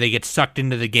it on and they get sucked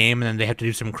into the game, and then they have to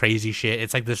do some crazy shit.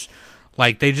 It's like this,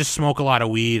 like they just smoke a lot of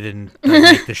weed and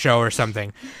make the show or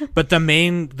something. But the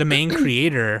main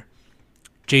creator,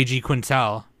 J.G.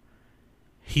 Quintel,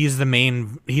 he's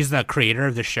the creator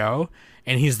of the show,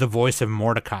 and he's the voice of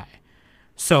Mordecai.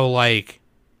 So like,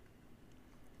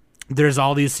 there's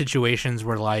all these situations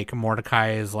where like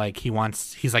Mordecai is like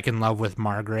he's like in love with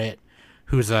Margaret,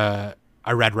 who's a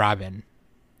Red Robin.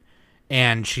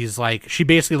 And she's like, she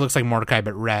basically looks like Mordecai,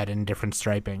 but red and different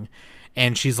striping.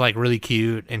 And she's like really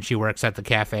cute, and she works at the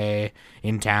cafe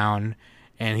in town,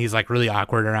 and he's like really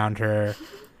awkward around her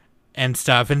and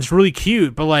stuff. And it's really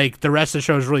cute, but like the rest of the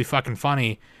show is really fucking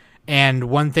funny. And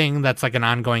one thing that's like an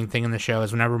ongoing thing in the show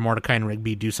is whenever Mordecai and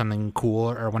Rigby do something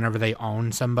cool, or whenever they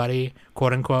own somebody,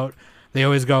 quote unquote, they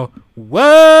always go,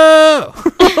 whoa!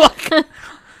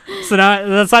 So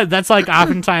now that's like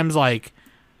oftentimes like,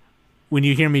 when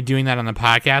you hear me doing that on the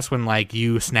podcast, when like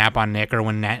you snap on Nick or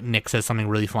when Nick says something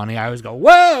really funny, I always go,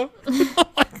 whoa!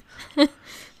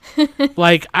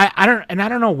 Like, I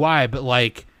don't know why, but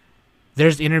like,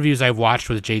 there's interviews I've watched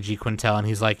with J.G. Quintel, and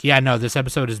he's like, yeah, no, this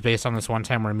episode is based on this one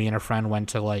time where me and a friend went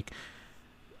to like,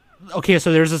 okay,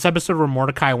 so there's this episode where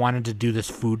Mordecai wanted to do this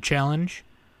food challenge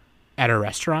at a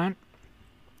restaurant,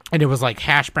 and it was like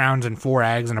hash browns and 4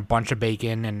 eggs and a bunch of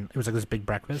bacon, and it was like this big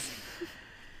breakfast.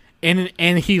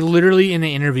 And he literally in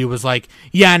the interview was like,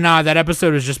 yeah, nah, that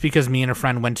episode was just because me and a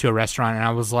friend went to a restaurant, and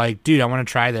I was like, dude, I want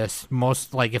to try this.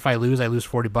 Most, like, if I lose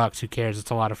 $40. Who cares?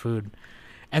 It's a lot of food.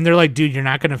 And they're like, dude, you're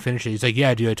not going to finish it. He's like,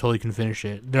 yeah, dude, I totally can finish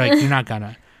it. They're like, you're not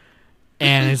gonna.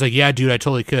 And he's like, yeah, dude, I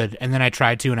totally could. And then I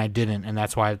tried to, and I didn't. And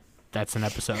that's why that's an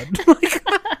episode. Like,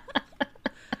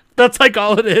 that's like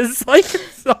all it is. Like,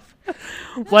 so,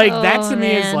 like that to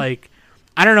me is like,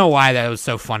 I don't know why that was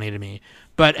so funny to me.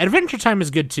 But Adventure Time is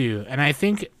good too, and I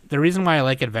think the reason why I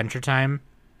like Adventure Time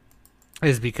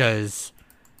is because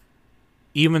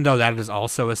even though that is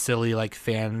also a silly like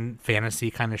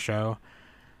fantasy kind of show,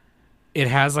 it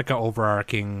has like an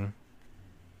overarching,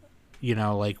 you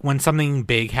know, like when something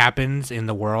big happens in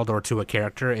the world or to a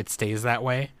character, it stays that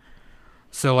way.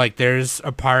 So like there's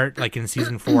a part like in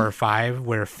season 4 or 5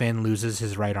 where Finn loses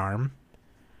his right arm,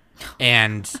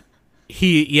 and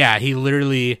he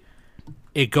literally,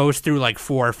 it goes through like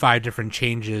 4 or 5 different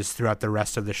changes throughout the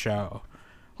rest of the show.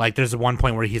 Like there's one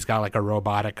point where he's got like a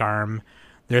robotic arm.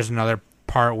 There's another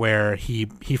part where he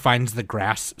finds the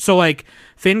grass. So like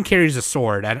Finn carries a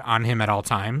sword on him at all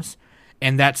times,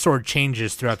 and that sword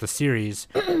changes throughout the series.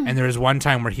 And there was one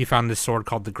time where he found this sword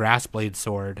called the Grass Blade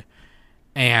Sword,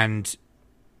 and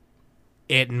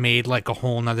it made like a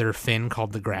whole nother Finn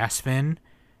called the Grass Finn,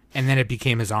 and then it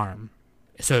became his arm.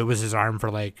 So it was his arm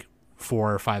for like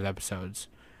 4 or 5 episodes,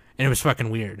 and it was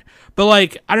fucking weird. But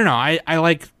like, I don't know, I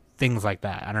like things like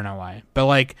that. I don't know why, but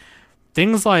like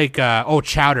things like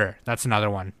Chowder, that's another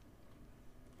one.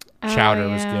 Chowder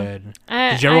was good.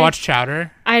 Did you ever watch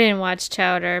Chowder? I didn't watch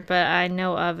Chowder, but I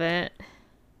know of it.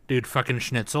 Dude, fucking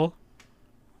Schnitzel.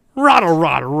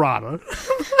 Rada.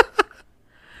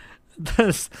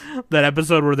 That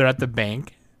episode where they're at the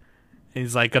bank,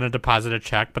 he's like gonna deposit a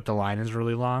check, but the line is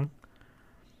really long,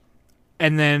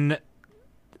 and then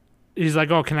he's like,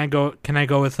 "Oh, can I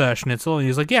go with Schnitzel?" And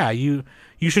he's like, "Yeah, you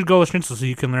should go with Schnitzel so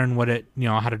you can learn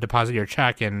how to deposit your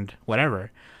check and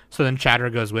whatever." So then Chowder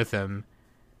goes with him,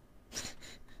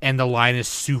 and the line is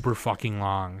super fucking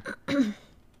long.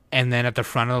 And then at the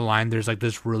front of the line, there's like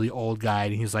this really old guy,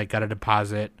 and he's like got to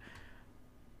deposit,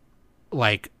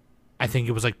 like, I think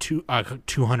it was like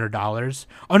 $200.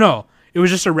 Oh no, it was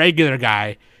just a regular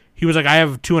guy. He was like, "I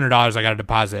have $200 I got to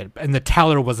deposit," and the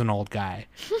teller was an old guy,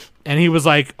 and he was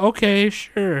like, "Okay,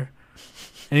 sure,"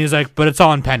 and he's like, "But it's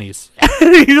all in pennies."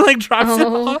 And he like drops it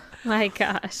off. Oh my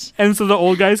gosh! And so the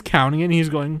old guy's counting it, and he's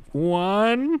going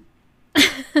 1,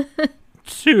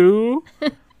 2.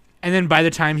 And then by the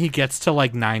time he gets to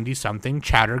like 90 something,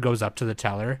 Chowder goes up to the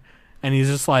teller and he's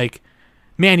just like,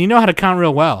 man, you know how to count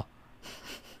real well.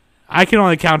 I can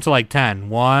only count to like 10.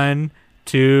 1,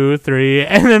 2, 3.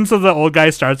 And then so the old guy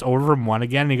starts over from 1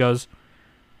 again. And he goes,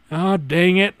 oh,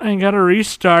 dang it. I got to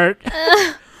restart.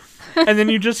 And then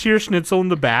you just hear Schnitzel in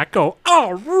the back go,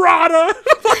 oh, Rada.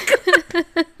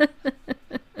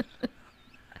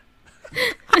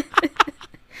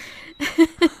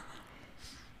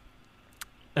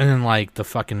 And then like the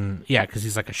fucking, yeah, because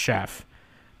he's like a chef.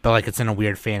 But like it's in a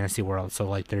weird fantasy world. So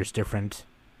like there's different,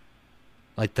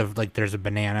 like there's a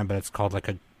banana, but it's called like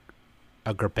a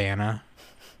grapana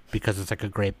because it's like a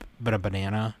grape, but a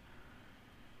banana.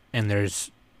 And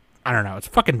there's, I don't know, it's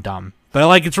fucking dumb. But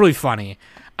like it's really funny.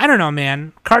 I don't know,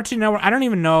 man. Cartoon Network, I don't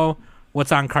even know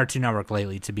what's on Cartoon Network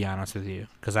lately, to be honest with you.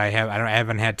 Because I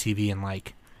haven't had TV in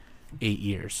like 8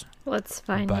 years. Let's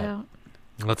find out.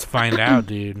 Let's find out,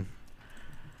 dude.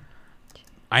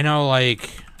 I know, like,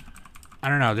 I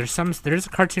don't know. There's a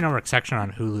Cartoon Network section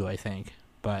on Hulu, I think,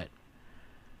 but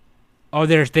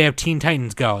they have Teen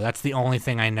Titans Go. That's the only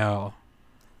thing I know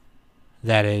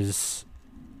that is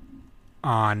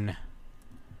on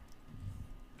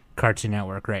Cartoon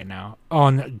Network right now. Oh,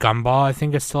 and Gumball, I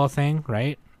think, is still a thing,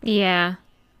 right? Yeah.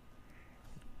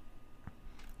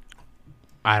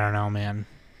 I don't know, man.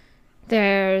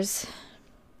 There's...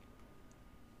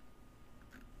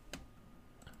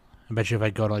 I bet you if I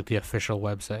go to like the official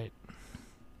website.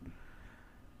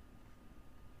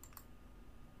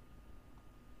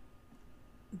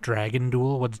 Dragon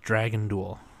Duel? What's Dragon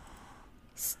Duel?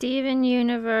 Steven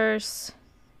Universe.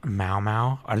 Mau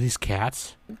Mau? Are these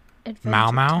cats? Adventure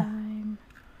Mau Mau? Time.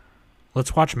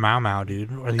 Let's watch Mau Mau,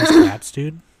 dude. Are these cats,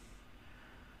 dude?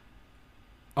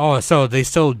 Oh, so they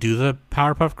still do the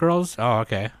Powerpuff Girls? Oh,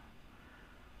 okay.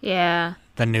 Yeah.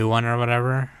 The new one or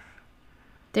whatever?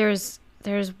 There's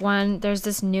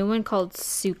this new one called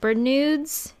Super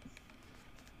Nudes.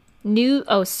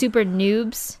 Super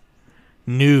Noobs.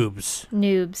 Noobs.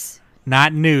 Noobs.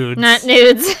 Not nudes. Not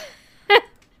nudes.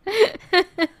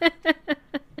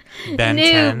 Ben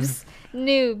Noobs. 10.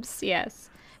 Noobs, yes.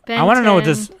 Ben I want to know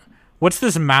 10. what's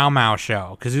this Mau Mau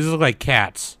show? Because these look like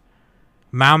cats.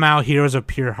 Mau Mau Heroes of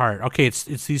Pure Heart. Okay, it's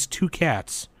these 2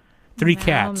 cats. 3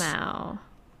 cats. Mau.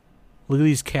 Look at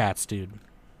these cats, dude.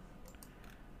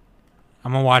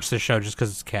 I'm gonna watch this show just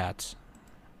because it's cats.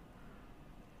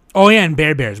 Oh yeah, and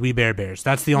Bear Bears. We Bear Bears.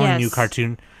 That's the only new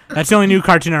cartoon. That's the only new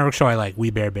Cartoon Network show I like. We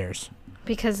Bear Bears.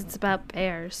 Because it's about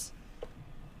bears.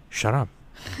 Shut up.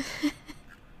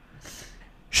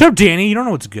 Shut up, Danny. You don't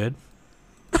know what's good.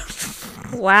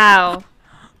 Wow.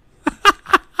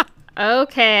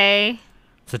 Okay.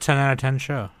 It's a 10 out of 10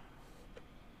 show.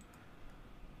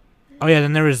 Oh yeah,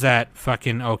 then there was that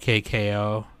fucking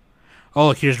OKKO. Oh,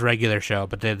 look, here's regular show,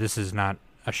 but this is not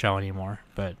a show anymore.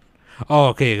 But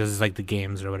okay, because it's like the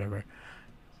games or whatever.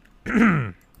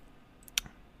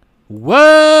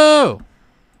 Whoa!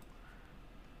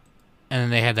 And then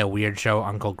they had that weird show,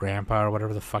 Uncle Grandpa, or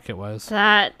whatever the fuck it was.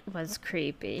 That was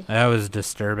creepy. That was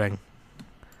disturbing.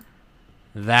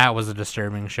 That was a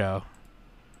disturbing show.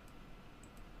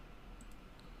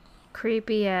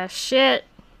 Creepy ass shit.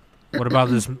 What about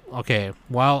this? Okay,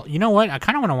 well, you know what? I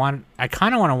kind of want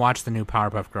to watch the new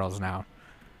Powerpuff Girls now,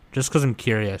 just because I'm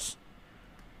curious.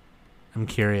 I'm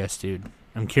curious, dude.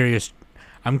 I'm curious,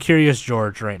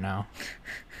 George, right now.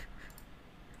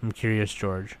 I'm curious,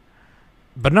 George.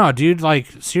 But no, dude. Like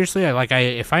seriously,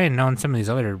 if I had known some of these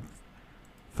other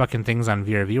fucking things on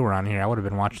VRV were on here, I would have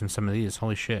been watching some of these.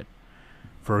 Holy shit,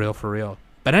 for real.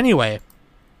 But anyway,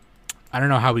 I don't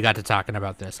know how we got to talking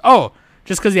about this. Oh.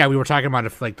 Just because, yeah, we were talking about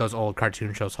if, like, those old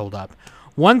cartoon shows hold up.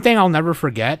 One thing I'll never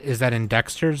forget is that in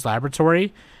Dexter's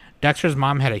laboratory, Dexter's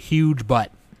mom had a huge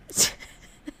butt.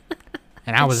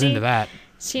 And I was into that.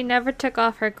 She never took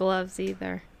off her gloves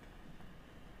either.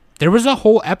 There was a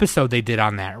whole episode they did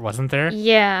on that, wasn't there?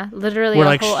 Yeah, literally where, a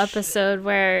like, whole episode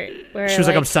where she was,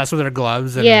 like, obsessed with her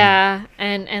gloves. And yeah,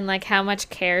 and, like, how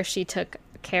much care she took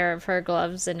care of her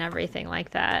gloves and everything like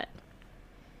that.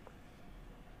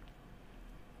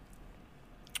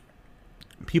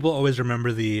 People always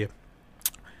remember the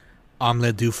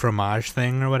omelette du fromage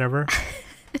thing or whatever.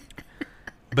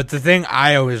 But the thing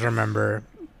I always remember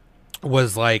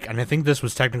was like, and I think this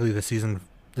was technically the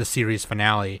series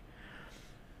finale,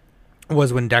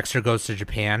 was when Dexter goes to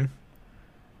Japan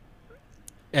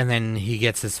and then he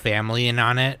gets his family in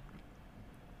on it.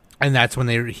 And that's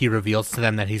when he reveals to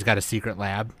them that he's got a secret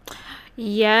lab.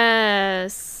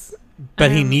 Yes.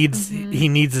 But he needs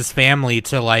his family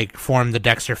to like form the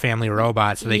Dexter family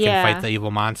robot so they can fight the evil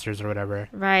monsters or whatever.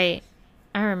 Right.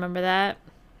 I remember that.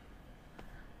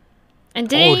 And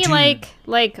didn't he dude.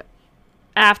 like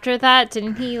after that?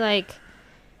 Didn't he like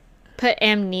put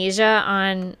amnesia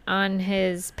on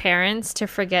his parents to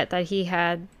forget that he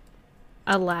had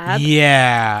a lab?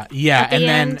 Yeah, yeah, At the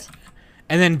end?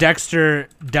 and then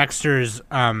Dexter's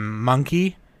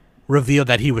monkey revealed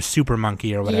that he was Super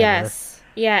Monkey or whatever. Yes.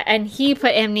 Yeah, and he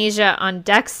put amnesia on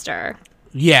Dexter.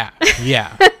 Yeah,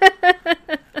 yeah,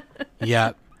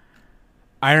 yeah.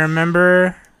 I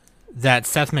remember that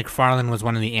Seth MacFarlane was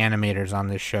one of the animators on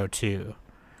this show too.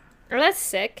 Oh, that's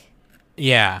sick.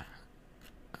 Yeah.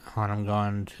 Hold on, I'm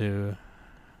going to.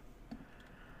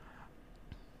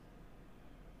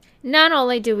 Not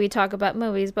only do we talk about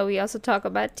movies, but we also talk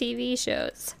about TV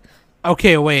shows.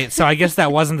 Okay, wait. So I guess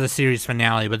that wasn't the series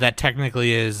finale, but that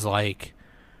technically is like.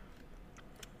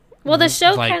 Well, the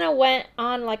show Like- kind of went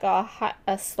on like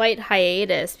a slight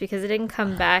hiatus because it didn't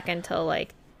come back until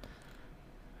like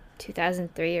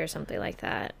 2003 or something like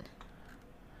that.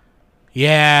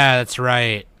 Yeah, that's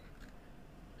right.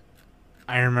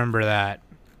 I remember that.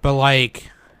 But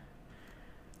like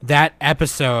that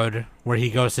episode where he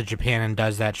goes to Japan and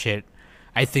does that shit,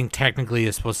 I think technically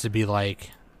is supposed to be like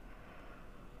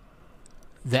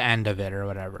the end of it or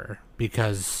whatever,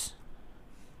 because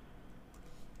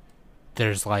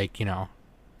there's like, you know,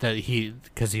 that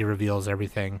because he reveals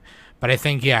everything. But I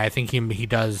think he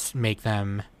does make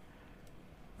them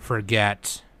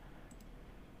forget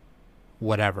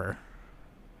whatever.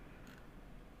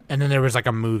 And then there was like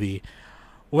a movie.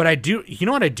 You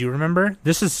know what I do remember?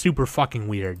 This is super fucking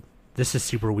weird. This is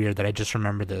super weird that I just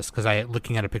remember this, because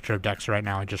looking at a picture of Dexter right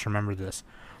now, I just remember this.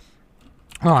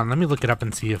 Hold on, let me look it up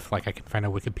and see if like I can find a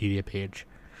Wikipedia page.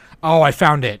 Oh, I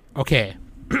found it. Okay.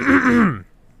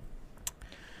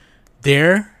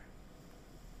 There,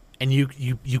 and you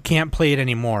can't play it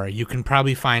anymore. You can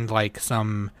probably find like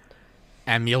some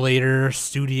emulator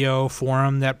studio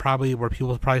forum that probably where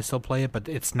people probably still play it, but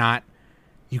it's not.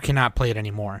 You cannot play it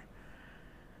anymore.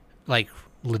 Like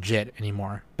legit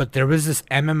anymore. But there was this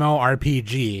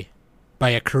MMORPG by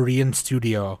a Korean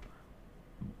studio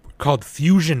called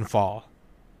Fusion Fall.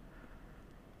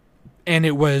 And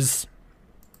it was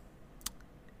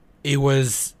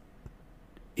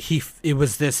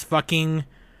this fucking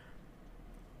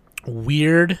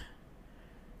weird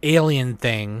alien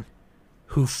thing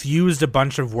who fused a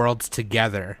bunch of worlds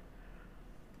together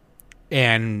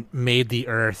and made the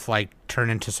Earth like turn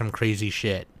into some crazy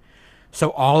shit.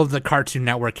 So all of the Cartoon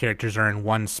Network characters are in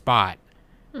one spot,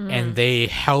 and they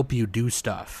help you do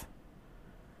stuff.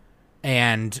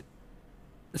 And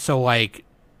so like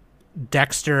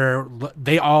Dexter,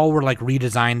 they all were like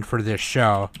redesigned for this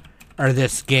show or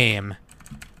this game.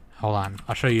 Hold on,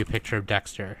 I'll show you a picture of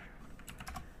Dexter.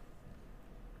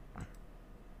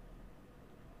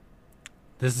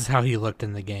 This is how he looked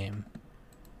in the game.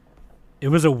 It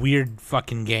was a weird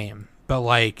fucking game, but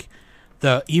like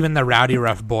even the Rowdy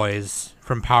Rough Boys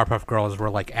from Powerpuff Girls were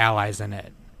like allies in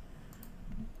it.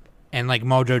 And like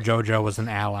Mojo Jojo was an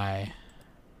ally.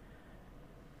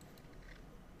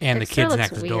 And Dexter the kids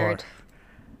looks next door. weird.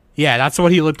 Yeah, that's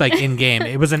what he looked like in game.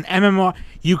 It was an MMO.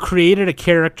 You created a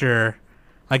character,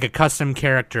 like a custom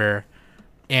character,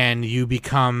 and you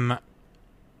become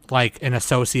like an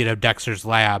associate of Dexter's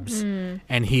Labs,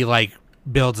 and he like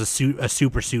builds a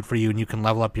super suit for you, and you can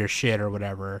level up your shit or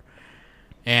whatever.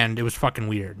 And it was fucking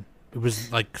weird. It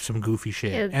was like some goofy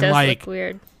shit. It and does like look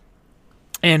weird.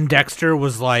 and Dexter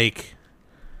was like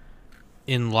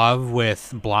in love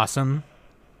with Blossom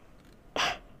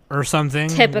or something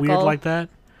Typical. weird like that.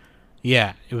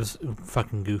 Yeah, it was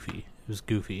fucking goofy. It was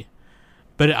goofy.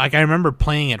 But like I remember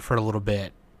playing it for a little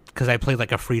bit because I played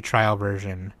like a free trial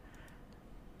version.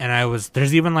 And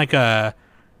there's even like a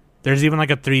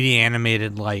 3D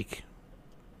animated like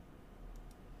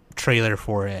trailer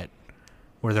for it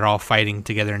where they're all fighting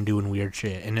together and doing weird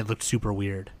shit, and it looked super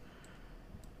weird.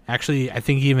 Actually, I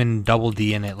think even Double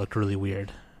D in it looked really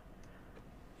weird.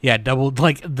 Yeah,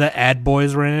 the Ad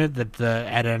Boys were in it, that the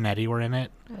Ed and Eddie were in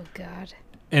it. Oh god.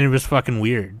 And it was fucking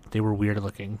weird. They were weird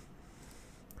looking.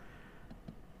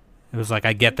 It was like,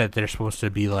 I get that they're supposed to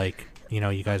be like, you know,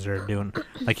 you guys are doing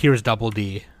like, here's Double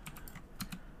D.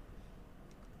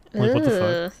 Like, what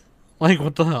the fuck? Like,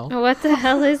 what the hell? What the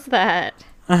hell is that?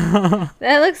 That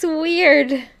looks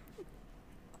weird.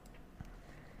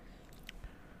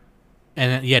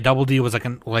 And then, yeah, Double D was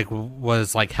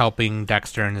was helping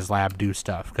Dexter in his lab do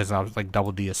stuff because I was like,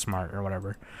 Double D is smart or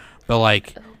whatever. But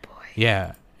like, Oh boy.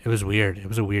 yeah, it was weird. It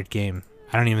was a weird game.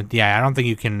 I don't think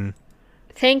you can.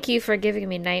 Thank you for giving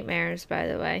me nightmares, by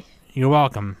the way. You're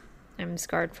welcome. I'm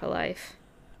scarred for life.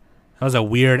 That was a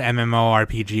weird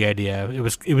MMORPG idea. It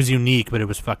was unique, but it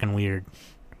was fucking weird.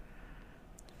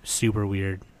 Super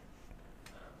weird.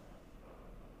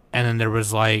 and then there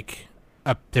was like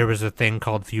there was a thing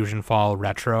called Fusion Fall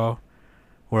Retro,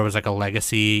 where it was like a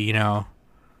legacy,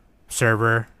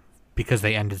 server, because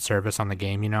they ended service on the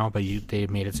game, but they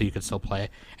made it so you could still play,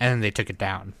 and then they took it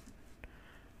down.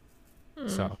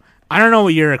 So I don't know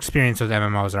what your experience with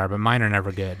MMOs are, but mine are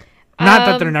never good. Not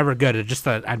that they're never good. It's just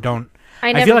that I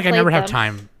feel like I never have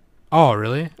time. Oh,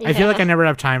 really? Yeah. I feel like I never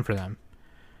have time for them.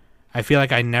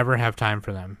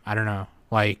 I don't know.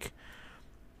 Like,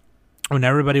 when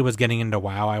everybody was getting into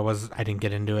WoW, I didn't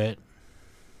get into it.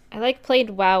 I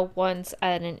played WoW once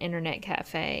at an internet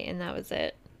cafe, and that was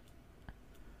it.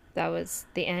 That was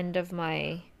the end of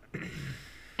my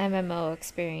MMO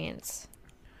experience.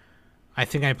 I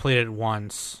think I played it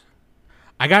once.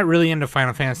 I got really into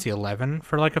Final Fantasy XI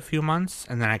for like a few months,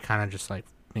 and then I kind of just like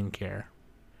didn't care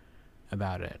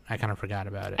about it. I kind of forgot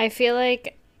about it. I feel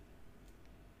like,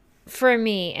 for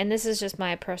me, and this is just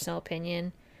my personal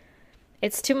opinion,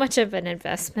 it's too much of an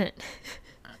investment.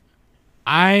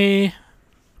 I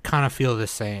kind of feel the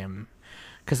same,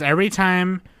 because every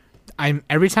time I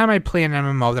play an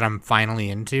MMO that I'm finally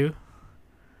into,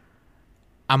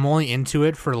 I'm only into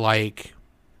it for like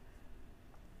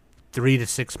 3 to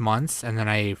 6 months, and then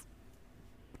I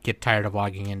get tired of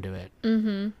logging into it.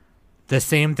 Mm-hmm. The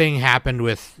same thing happened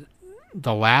with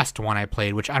the last one I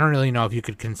played, which I don't really know if you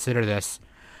could consider this.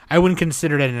 I wouldn't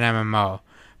consider it an MMO,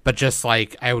 but just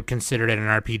like I would consider it an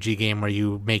RPG game where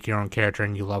you make your own character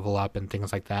and you level up and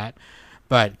things like that.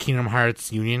 But Kingdom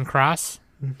Hearts Union Cross,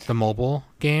 the mobile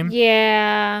game.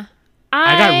 Yeah.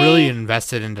 I got really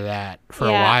invested into that for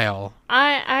a while.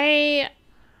 I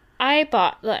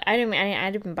bought. I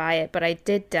didn't buy it, but I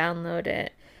did download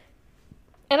it,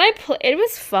 and it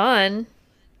was fun.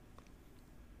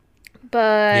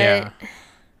 But yeah.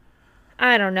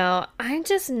 I don't know. I'm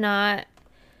just not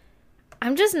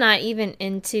even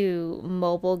into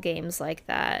mobile games like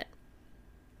that.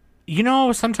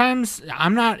 Sometimes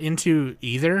I'm not into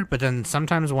either, but then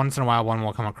sometimes once in a while one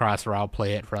will come across where I'll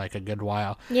play it for like a good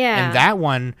while. Yeah. And that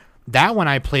one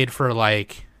I played for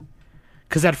like,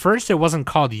 because at first it wasn't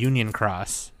called Union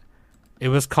Cross. It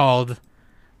was called,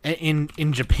 in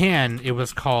Japan, it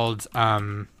was called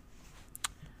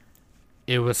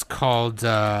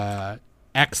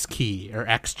X Key or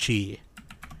X Chi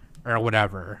or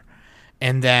whatever.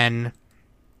 And then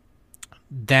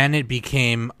it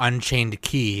became Unchained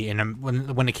Key, and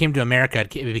when it came to America,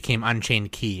 it became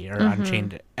Unchained Key or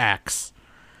Unchained X.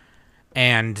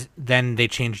 And then they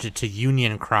changed it to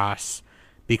Union Cross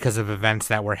because of events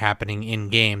that were happening in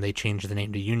game. They changed the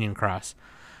name to Union Cross.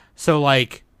 So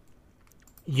like,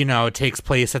 it takes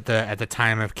place at the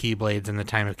time of Keyblades and the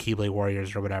time of Keyblade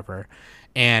Warriors or whatever.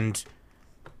 And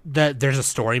there's a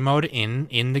story mode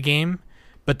in the game,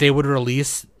 but they would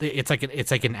release it's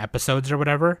like in episodes or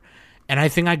whatever. And I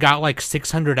think I got like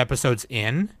 600 episodes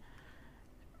in,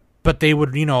 but they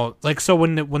would, so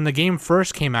when the game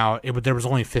first came out, there was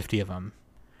only 50 of them.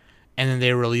 And then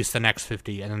they released the next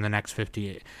 50 and then the next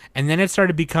 50. And then it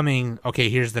started becoming, okay,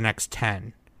 here's the next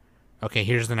 10. Okay,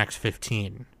 here's the next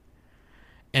 15.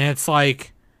 And it's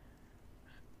like,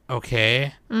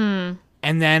 okay. And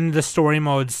then the story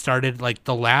mode started, like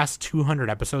the last 200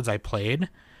 episodes I played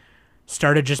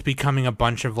started just becoming a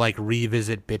bunch of like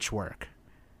revisit bitch work.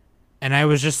 And I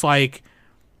was just like,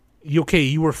 okay,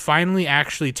 you were finally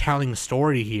actually telling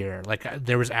story here. Like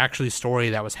there was actually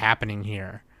story that was happening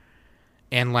here.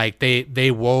 And like they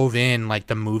wove in like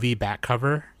the movie back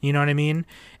cover, you know what I mean?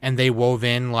 And they wove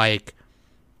in like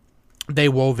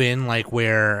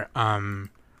where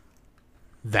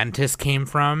Ventus came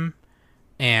from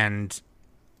and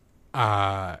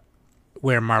where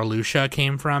Marluxia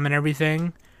came from and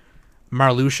everything.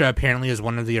 Marluxia apparently is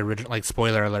one of the original, like,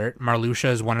 spoiler alert,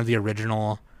 Marluxia is one of the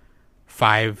original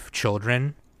 5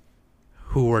 children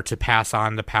who were to pass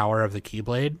on the power of the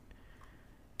Keyblade.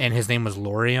 And his name was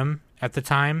Laurium at the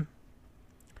time.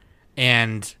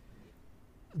 And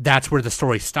that's where the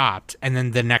story stopped. And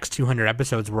then the next 200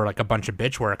 episodes were like a bunch of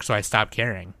bitch work, so I stopped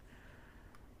caring.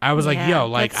 I was like, yo,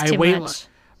 like,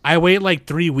 I wait like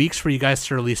 3 weeks for you guys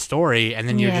to release story, and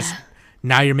then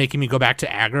now you're making me go back to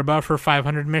Agrabah for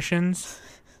 500 missions?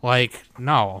 Like,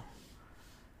 no.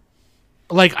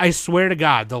 Like, I swear to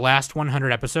God, the last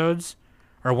 100 episodes,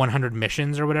 or 100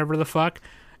 missions, or whatever the fuck,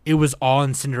 it was all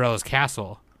in Cinderella's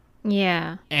castle.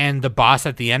 Yeah. And the boss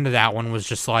at the end of that one was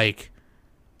just like,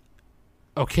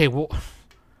 okay, well,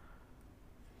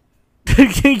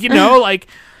 like,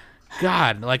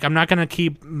 God, like, I'm not going to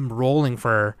keep rolling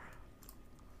for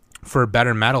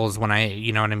better medals when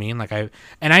you know what I mean? Like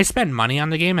I spent money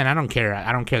on the game, and I don't care.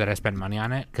 I don't care that I spent money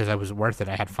on it because I was worth it.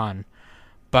 I had fun.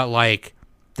 But like,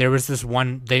 there was this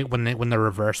one when the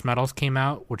reverse medals came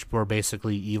out, which were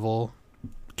basically evil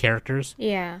characters.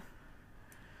 Yeah.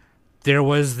 There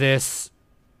was this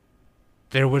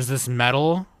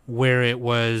medal where it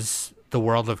was the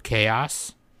World of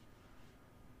Chaos.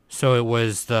 So it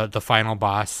was the final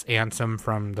boss, Ansem,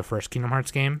 from the first Kingdom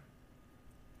Hearts game.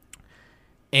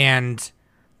 And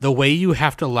the way you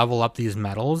have to level up these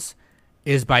medals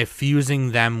is by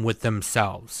fusing them with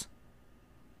themselves.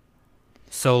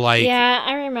 So, like... Yeah,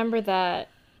 I remember that.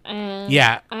 And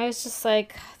yeah. I was just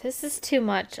like, this is too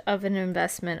much of an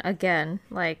investment again.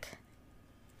 Like...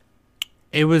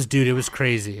 It was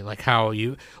crazy. Like how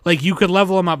you could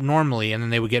level them up normally and then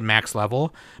they would get max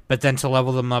level, but then to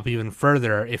level them up even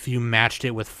further, if you matched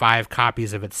it with 5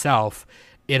 copies of itself,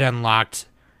 it unlocked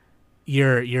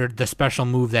the special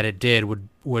move that it did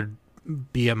would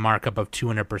be a markup of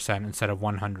 200% instead of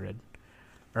 100.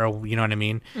 Or you know what I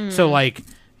mean? So like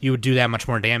you would do that much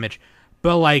more damage.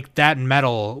 But like that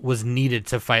medal was needed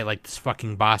to fight like this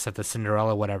fucking boss at the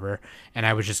Cinderella whatever, and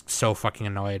I was just so fucking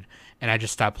annoyed. And I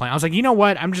just stopped playing. I was like, you know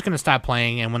what? I'm just going to stop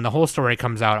playing. And when the whole story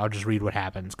comes out, I'll just read what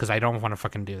happens. Because I don't want to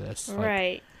fucking do this. Like,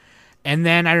 right. And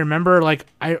then I remember, like,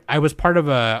 I was part of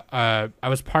a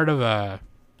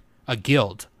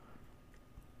guild.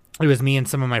 It was me and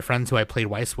some of my friends who I played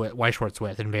Weiss-Schwartz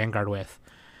with and Vanguard with.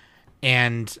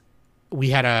 And we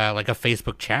had a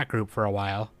Facebook chat group for a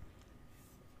while.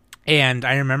 And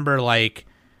I remember, like,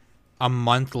 a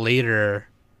month later...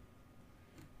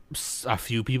 a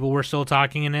few people were still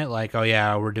talking in it, like, oh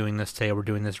yeah, we're doing this today, we're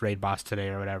doing this raid boss today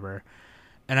or whatever.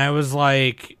 And I was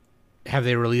like, have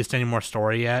they released any more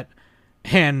story yet?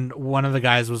 And one of the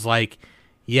guys was like,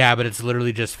 yeah, but it's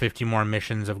literally just 50 more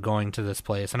missions of going to this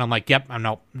place. And I'm like, yep, I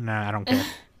don't care.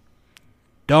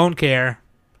 Don't care.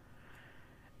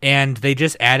 And they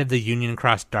just added the Union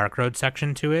Cross Dark Road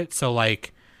section to it, so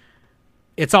like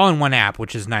it's all in one app,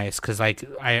 which is nice because like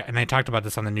I talked about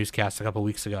this on the newscast a couple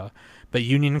weeks ago. But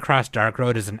Union Cross Dark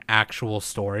Road is an actual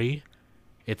story.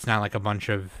 It's not like a bunch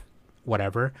of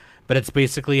whatever, but it's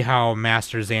basically how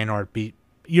Master Xehanort beat.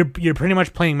 You're pretty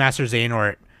much playing Master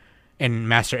Xehanort and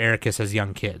Master Ericus as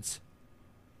young kids,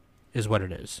 is what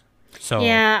it is. So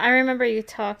yeah, I remember you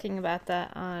talking about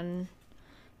that on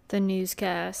the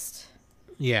newscast.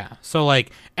 Yeah. So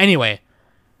like anyway,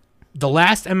 the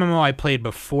last MMO I played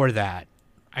before that,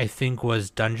 I think, was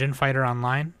Dungeon Fighter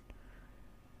Online.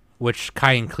 Which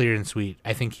Kai and Clear and Sweet,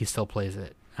 I think he still plays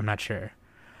it. I'm not sure.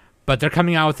 But they're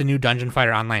coming out with a new Dungeon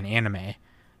Fighter Online anime.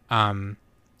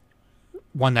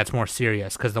 One that's more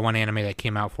serious, because the one anime that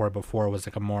came out for it before was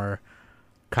like a more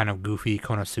kind of goofy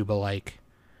Konosuba-like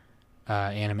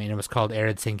anime. And it was called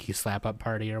Arid Senki Slap Up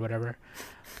Party or whatever.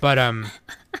 But,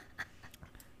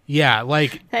 yeah,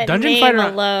 like that Dungeon name Fighter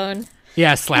alone.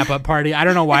 Yeah, Slap Up Party. I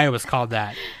don't know why it was called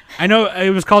that. I know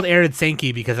it was called Arid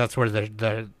Senki because that's where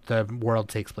the world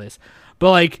takes place.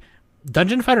 But like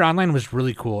Dungeon Fighter Online was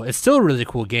really cool. It's still a really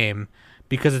cool game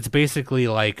because it's basically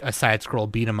like a side scroll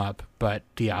beat 'em up but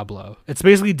Diablo. It's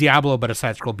basically Diablo but a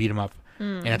side scroll beat 'em up.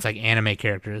 And it's like anime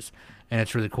characters and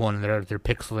it's really cool and they're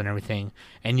pixel and everything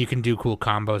and you can do cool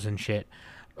combos and shit.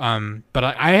 But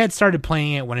I had started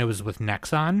playing it when it was with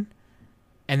Nexon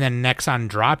and then Nexon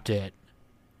dropped it.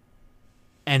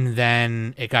 And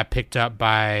then it got picked up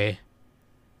by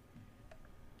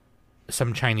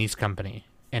some Chinese company.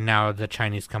 And now the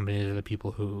Chinese companies are the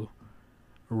people who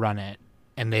run it.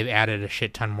 And they've added a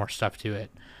shit ton more stuff to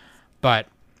it. But,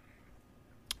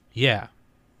 yeah.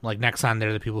 Like Nexon,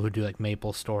 they're the people who do like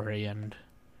Maple Story and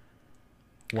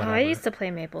whatever. Oh, I used to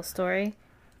play Maple Story.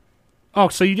 Oh,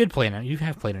 so you did play it. You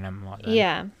have played an MMO then.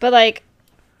 Yeah, but like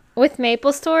with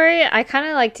Maple Story, I kind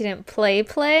of like didn't play.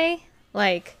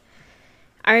 Like...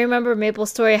 I remember Maple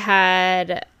Story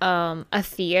had a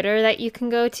theater that you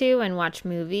can go to and watch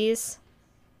movies.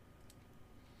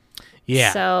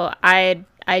 Yeah. So I'd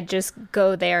just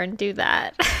go there and do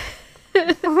that.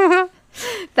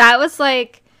 That was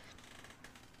like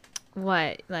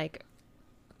what, like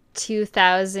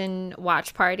 2,000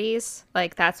 watch parties?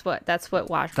 Like that's what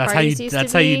watch parties used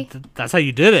to be. That's how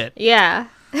you did it. Yeah.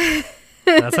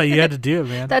 That's how you had to do it,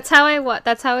 man. That's how I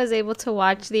was able to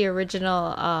watch the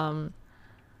original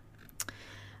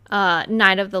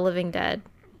Night of the Living Dead.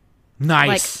 Nice.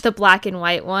 Like the black and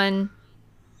white one.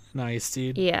 Nice,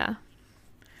 dude. Yeah.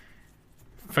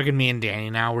 Fucking me and Danny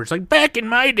now. We're just like, back in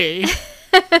my day.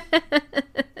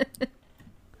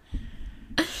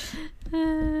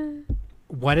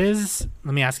 Let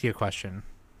me ask you a question.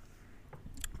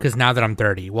 Because now that I'm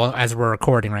 30, well, as we're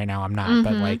recording right now, I'm not.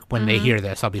 But like when they hear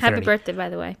this, I'll be 30. Happy birthday, by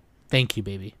the way. Thank you,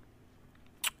 baby.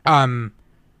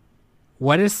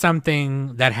 What is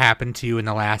something that happened to you in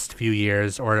the last few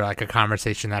years or like a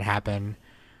conversation that happened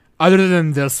other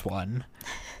than this one,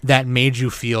 that made you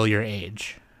feel your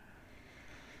age?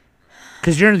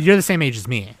 Because you're the same age as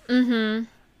me. Mm-hmm.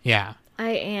 Yeah. I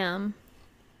am.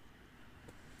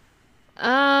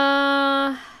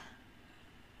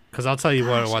 Because I'll tell you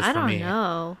what it was for me. I don't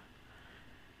know.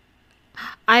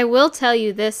 I will tell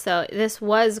you this, though. This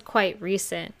was quite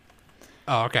recent.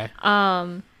 Oh, okay.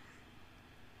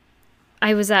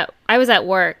 I was at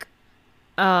work,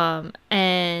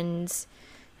 and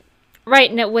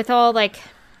right now with all like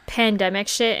pandemic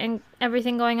shit and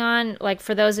everything going on, like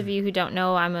for those of you who don't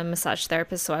know, I'm a massage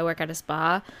therapist, so I work at a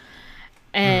spa,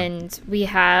 and we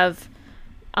have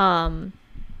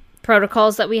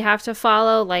protocols that we have to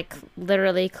follow, like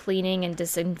literally cleaning and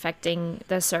disinfecting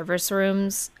the service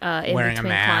rooms in Wearing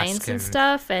between a mask clients and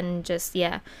stuff, and just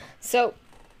so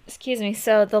excuse me,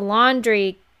 so the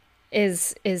laundry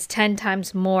is 10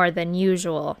 times more than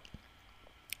usual.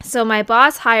 So my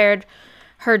boss hired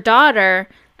her daughter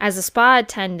as a spa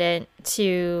attendant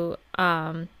to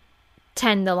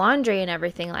tend the laundry and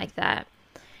everything like that.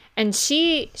 And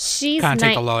she's kind of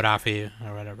take a load off of you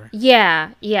or whatever. Yeah.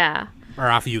 Or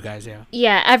off of you guys, yeah.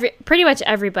 Yeah, pretty much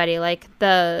everybody, like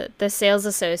the sales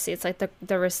associates, like the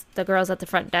girls at the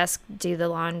front desk do the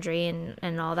laundry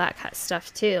and all that kind of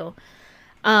stuff too.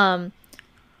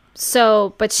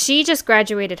 So, but she just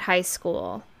graduated high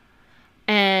school,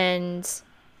 and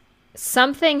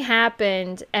something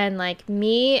happened, and like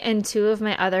me and two of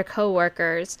my other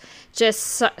coworkers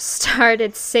just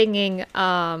started singing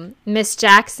Miss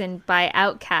Jackson by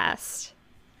Outkast.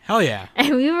 Hell yeah.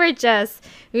 And we were just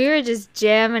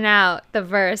jamming out the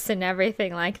verse and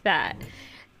everything like that.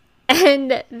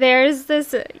 And there's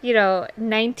this,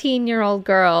 19-year-old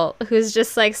girl who's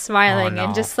just like smiling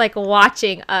and just like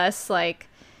watching us like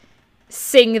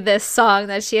sing this song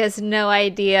that she has no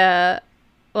idea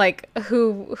like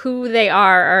who they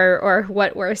are or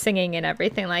what we're singing and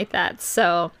everything like that.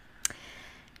 So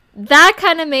that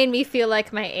kind of made me feel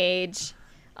like my age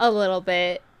a little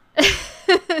bit.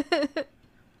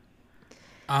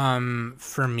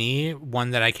 For me,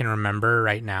 one that I can remember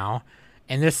right now,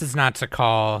 and this is not to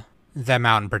call them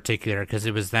out in particular because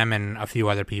it was them and a few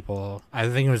other people. I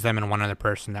think it was them and one other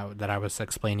person that I was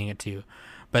explaining it to,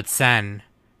 but Sen,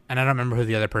 and I don't remember who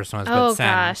the other person was. Oh but Sen,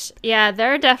 gosh, yeah,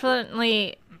 there are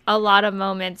definitely a lot of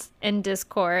moments in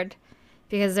Discord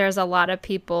because there's a lot of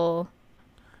people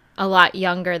a lot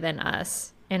younger than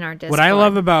us in our Discord. What I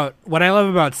love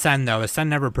about Sen though is Sen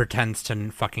never pretends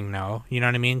to fucking know. You know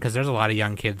what I mean? Because there's a lot of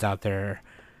young kids out there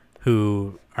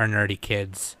who are nerdy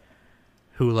kids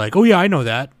who like, oh yeah, I know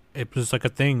that. It was like a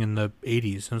thing in the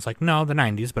 80s. And it's like, no, the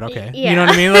 90s, but okay. Yeah. You know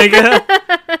what I mean? Like,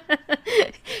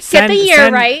 Get the year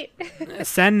right.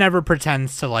 Sen never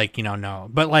pretends to like, know.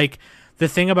 But like the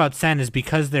thing about Sen is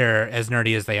because they're as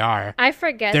nerdy as they are. I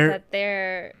forget that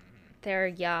they're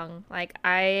young. Like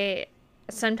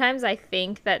sometimes I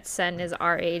think that Sen is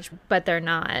our age, but they're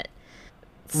not.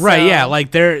 Right, yeah,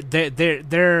 like they're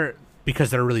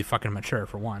because they're really fucking mature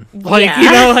for one. Like,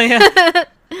 like,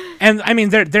 and I mean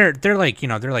they're like,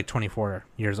 they're like 24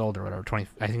 years old or whatever, 20,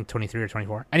 I think 23 or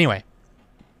 24. Anyway,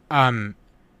 Sen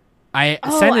is I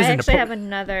actually have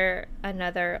another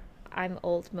I'm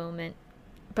old moment.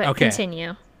 But okay.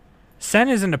 Continue. Sen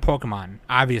is into Pokemon,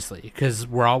 obviously, because a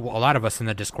lot of us in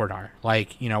the Discord are.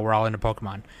 Like, we're all into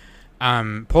Pokemon.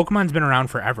 Pokemon's been around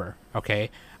forever, okay?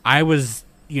 I was,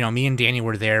 me and Danny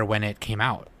were there when it came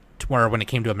out, or when it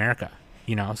came to America,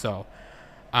 so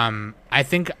I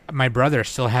think my brother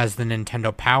still has the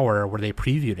Nintendo Power where they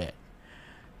previewed it.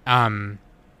 And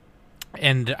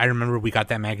I remember we got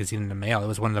that magazine in the mail. It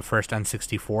was one of the first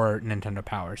N64 Nintendo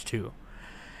Powers, too.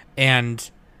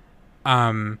 And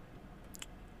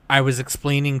I was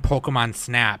explaining Pokemon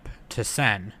Snap to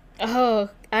Sen. Oh,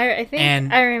 I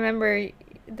think I remember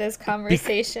this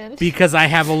conversation. Because I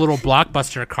have a little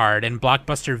Blockbuster card, and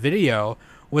Blockbuster Video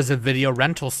was a video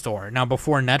rental store. Now,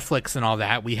 before Netflix and all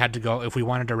that, we had to go, if we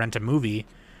wanted to rent a movie,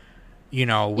 we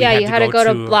had to go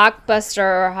to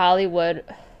Blockbuster or Hollywood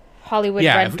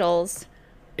Rentals.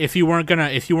 If you weren't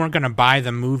gonna buy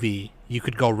the movie, you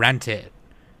could go rent it,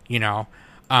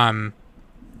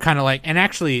 kind of like, and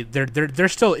actually there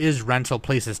still is rental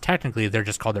places. Technically, they're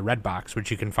just called a Redbox,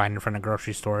 which you can find in front of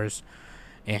grocery stores,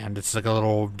 and it's like a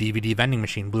little DVD vending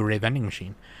machine, Blu-ray vending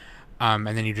machine, and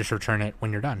then you just return it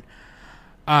when you're done.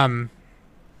 And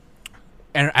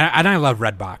I love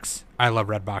Redbox. I love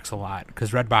Redbox a lot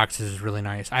because Redbox is really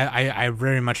nice. I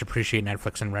very much appreciate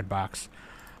Netflix and Redbox,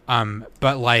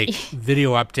 but like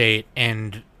Video Update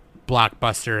and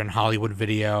Blockbuster and Hollywood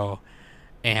Video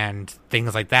and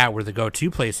things like that were the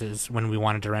go-to places when we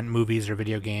wanted to rent movies or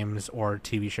video games or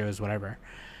TV shows, whatever.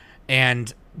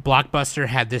 And Blockbuster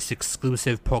had this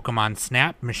exclusive Pokemon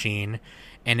Snap machine,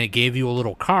 and it gave you a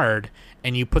little card,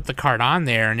 and you put the card on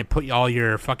there, and it put all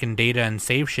your fucking data and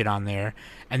save shit on there,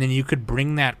 and then you could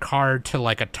bring that card to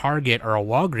like a Target or a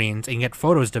Walgreens and get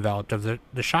photos developed of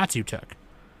the shots you took.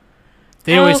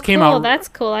 They always came cool. out. That's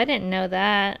cool. I didn't know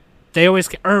that. They always,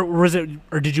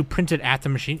 or did you print it at the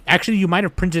machine? Actually, you might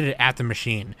have printed it at the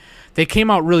machine. They came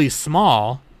out really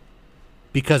small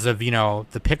because of, you know,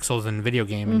 the pixels and video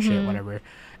game and shit, whatever.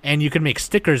 And you could make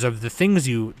stickers of the things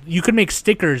you could make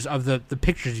stickers of the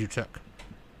pictures you took.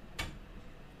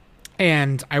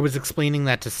 And I was explaining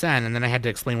that to Sen, and then I had to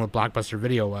explain what Blockbuster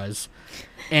Video was.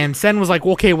 And Sen was like,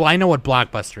 well, okay, well, I know what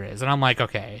Blockbuster is. And I'm like,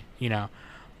 okay, you know.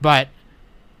 But,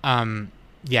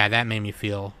 yeah, that made me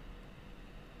feel...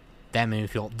 That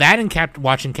and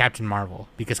watching Captain Marvel,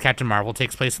 because Captain Marvel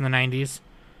takes place in the 90s.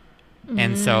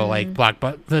 And so, like,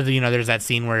 you know, there's that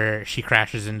scene where she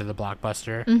crashes into the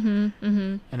Blockbuster.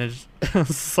 And it's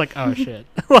just like, oh, shit.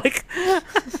 Like,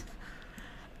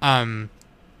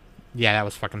 yeah, that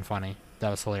was fucking funny.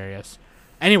 That was hilarious.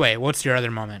 Anyway, what's your other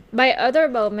moment? My other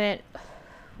moment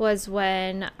was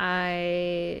when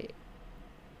I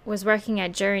was working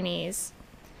at Journeys.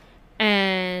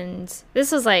 And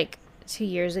this was, like, 2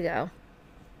 years ago.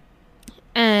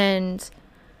 And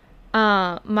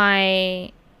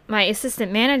my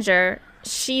assistant manager,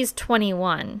 she's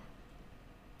 21.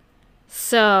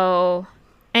 So,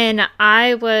 and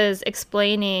I was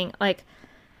explaining, like,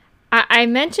 I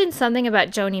mentioned something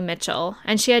about Joni Mitchell,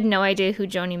 and she had no idea who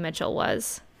Joni Mitchell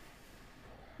was.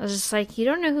 I was just like, you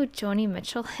don't know who Joni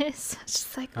Mitchell is? I was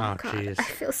just like, oh God, geez. I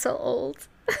feel so old.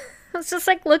 I was just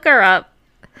like, look her up.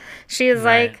 She is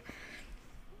like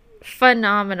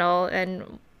phenomenal,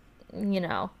 and you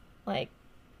know, like,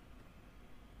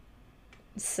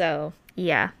 so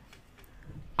yeah.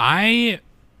 I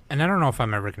don't know if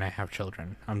I'm ever gonna have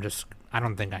children. I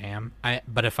don't think I am.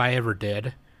 But if I ever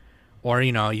did, or,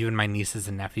 you know, even my nieces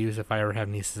and nephews, if I ever have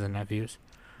nieces and nephews,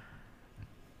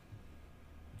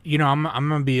 you know, I'm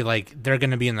gonna be like, they're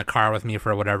gonna be in the car with me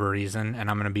for whatever reason, and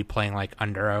I'm gonna be playing like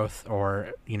Under Oath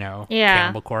or, you know,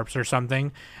 Cannibal Corpse or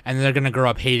something, and they're gonna grow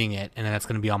up hating it, and then that's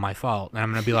gonna be all my fault, and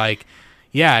I'm gonna be like,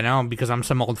 yeah, no, because I'm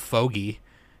some old fogey,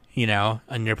 you know,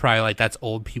 and you're probably like, that's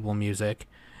old people music,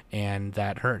 and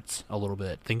that hurts a little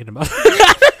bit thinking about it.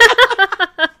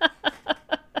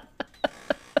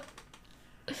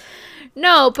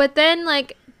 No, but then,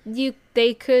 like,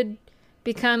 they could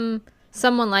become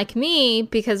someone like me,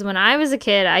 because when I was a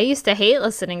kid, I used to hate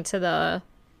listening to the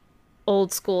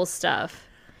old school stuff.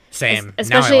 Same.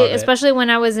 Especially when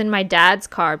I was in my dad's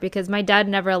car, because my dad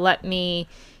never let me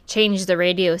change the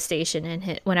radio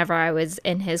station whenever I was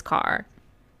in his car.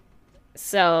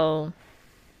 So,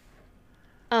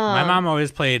 my mom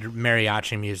always played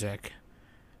mariachi music,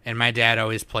 and my dad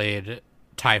always played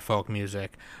Thai folk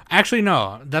music. Actually,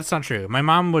 no, that's not true. My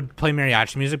mom would play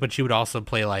mariachi music, but she would also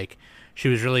play, like, she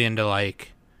was really into,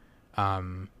 like,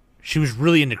 she was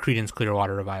really into Creedence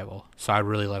Clearwater Revival. So I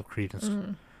really love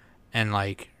Creedence. And,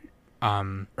 like,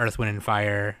 Earth, Wind, and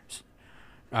Fire,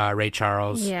 Ray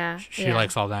Charles. Yeah. She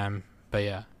likes all them, but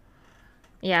yeah.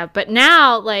 Yeah, but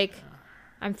now, like,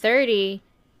 I'm 30,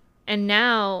 and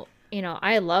now, you know,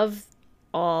 I love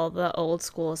all the old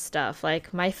school stuff.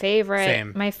 Like, my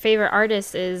favorite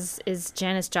artist is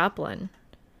Janis Joplin.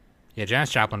 Yeah, Janis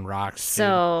Joplin rocks.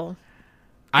 So,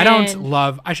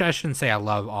 I shouldn't say I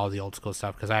love all the old school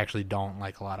stuff, because I actually don't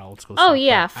like a lot of old school stuff. Oh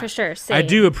yeah, for sure. Same. I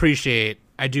do appreciate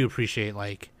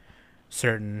like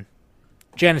certain,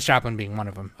 Janis Joplin being one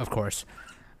of them, of course.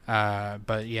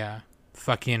 But yeah,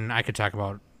 fucking, I could talk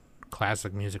about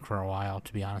classic music for a while,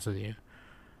 to be honest with you.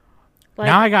 Like,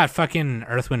 now I got fucking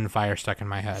Earth, Wind, and Fire stuck in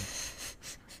my head.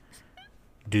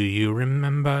 Do you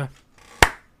remember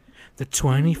the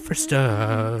 21st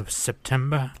of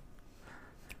September?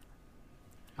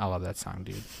 I love that song,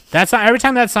 dude. Every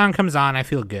time that song comes on, I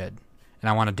feel good, and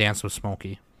I want to dance with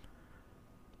Smokey.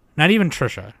 Not even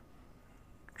Trisha,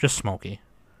 just Smokey.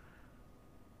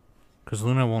 Because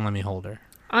Luna won't let me hold her.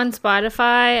 On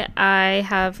Spotify, I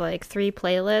have like 3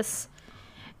 playlists,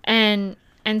 and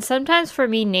sometimes for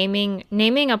me, naming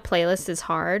a playlist is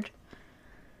hard.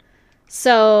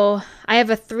 So I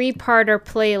have a 3-parter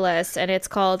playlist, and it's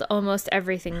called Almost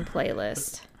Everything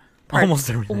Playlist. Almost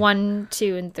everything. 1,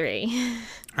 2, and 3.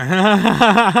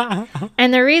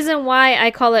 And the reason why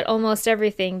I call it Almost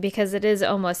Everything, because it is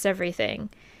almost everything.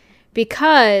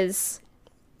 Because,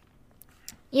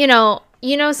 you know,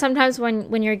 sometimes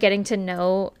when you're getting to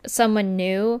know someone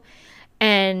new,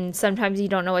 and sometimes you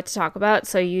don't know what to talk about,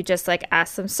 so you just, like,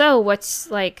 ask them, so what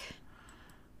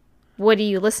do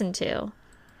you listen to?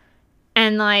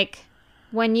 And, like,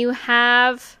 when you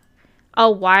have a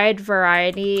wide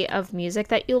variety of music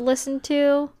that you listen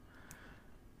to.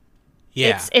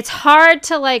 Yeah. It's hard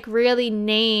to like really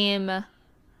name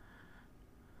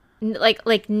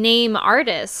name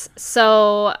artists.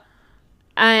 So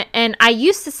and I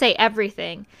used to say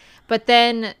everything, but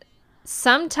then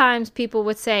sometimes people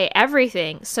would say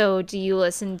everything. So do you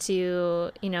listen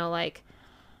to, like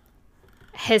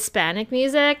Hispanic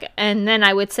music? And then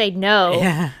I would say no.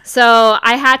 Yeah. So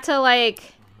I had to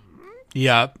like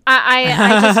Yep.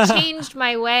 I just changed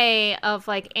my way of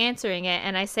like answering it,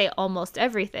 and I say almost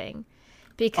everything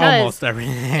because Almost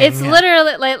everything. it's yeah.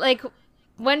 literally like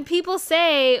when people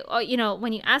say,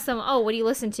 when you ask them, oh, what do you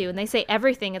listen to? And they say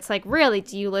everything. It's like, really,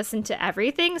 do you listen to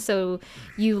everything? So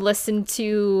you listen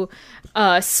to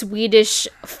Swedish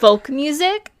folk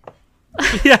music?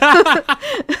 Yeah.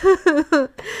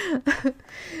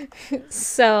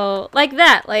 So like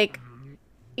that, like,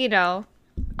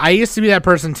 I used to be that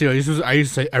person too. I used to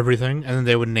say everything, and then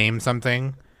they would name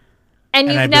something, and and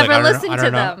you've I'd be never like, listened I to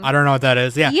don't know. them. I don't know what that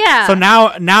is. Yeah. Yeah. So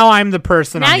now I'm the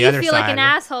person Now on the you other feel side. like an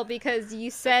asshole because you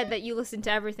said that you listen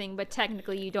to everything, but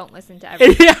technically you don't listen to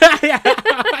everything.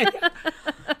 yeah.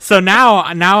 So now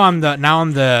I'm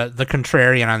the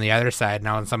contrarian on the other side.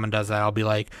 Now when someone does that, I'll be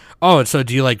like, oh, so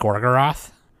do you like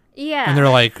Gorgoroth? Yeah. And they're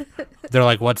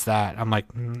like, what's that? I'm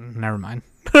like, never mind.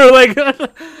 Like,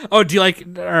 oh, do you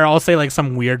like? Or I'll say like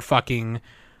some weird fucking,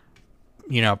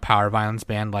 power violence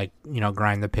band like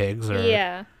Grind the Pigs or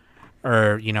yeah.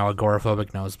 or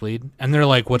Agoraphobic Nosebleed, and they're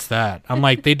like, what's that? I'm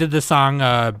like, they did the song,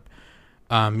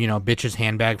 Bitch's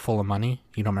Handbag Full of Money.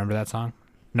 You don't remember that song?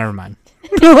 Never mind.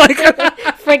 Like,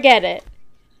 Forget it.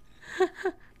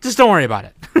 just don't worry about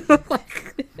it.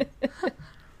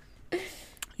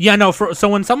 Yeah, no. So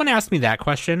when someone asks me that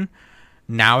question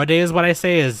nowadays, what I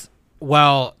say is,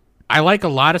 well, I like a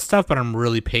lot of stuff, but I'm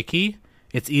really picky.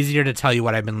 It's easier to tell you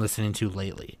what I've been listening to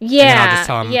lately. Yeah, And then I'll just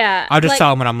tell them. yeah. I'll just Like- tell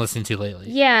them what I'm listening to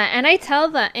lately. Yeah, and I tell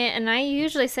them, and I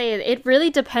usually say it really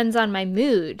depends on my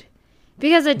mood,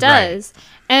 because it does.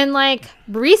 And like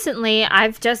recently,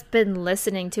 I've just been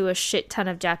listening to a shit ton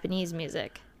of Japanese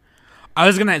music. That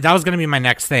was gonna be my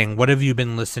next thing. What have you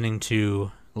been listening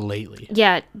to lately?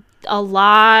 Yeah, a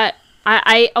lot.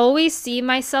 I always see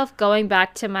myself going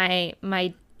back to my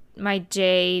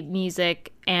J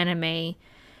music anime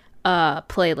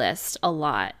playlist a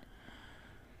lot.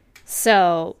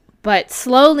 So, but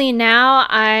slowly now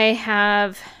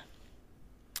I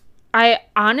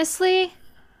honestly,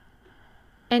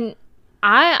 and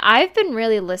I've been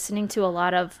really listening to a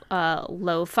lot of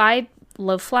lo-fi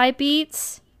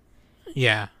beats.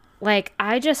 Yeah. Like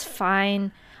I just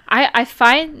find I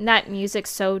find that music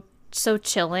so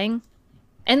chilling,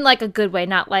 in like a good way,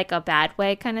 not like a bad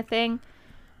way kind of thing.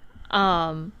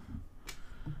 I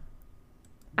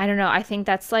don't know. I think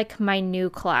that's like my new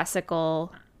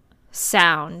classical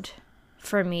sound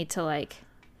for me to like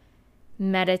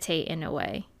meditate in a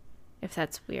way, if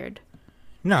that's weird.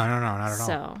 No, not at all.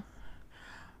 So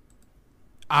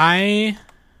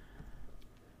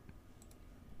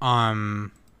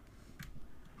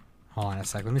hold on a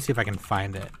sec. Let me see if I can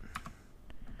find it.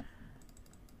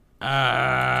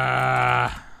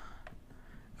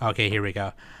 Okay, here we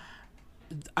go.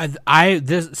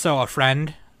 So a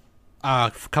friend,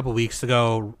 a couple weeks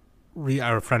ago,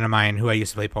 a friend of mine who I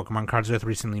used to play Pokemon cards with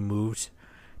recently moved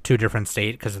to a different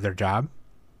state because of their job.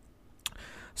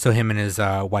 So him and his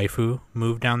waifu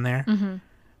moved down there.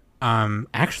 Mm-hmm.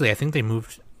 Actually, I think they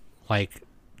moved like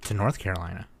to North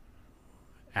Carolina.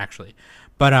 Actually,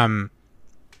 but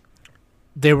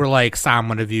they were like, Sam,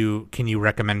 can you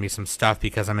recommend me some stuff,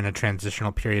 because I'm in a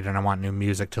transitional period and I want new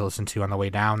music to listen to on the way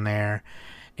down there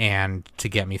and to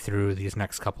get me through these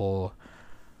next couple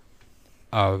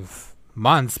of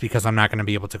months, because I'm not going to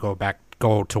be able to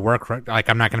go to work. Like,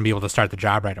 I'm not going to be able to start the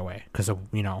job right away because of,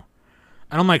 and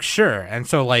I'm like, sure. And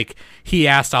so like he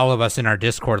asked all of us in our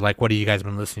Discord, like, what have you guys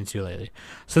been listening to lately?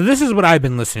 So this is what I've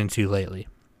been listening to lately.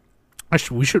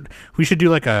 We should do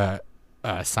like a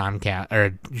Somcast,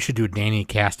 or you should do a Danny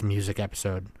Cast music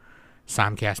episode,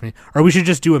 Somcast me, or we should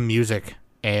just do a music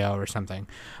AO or something.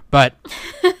 But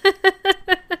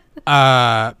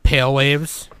Pale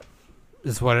Waves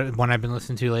is one I've been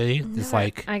listening to lately. It's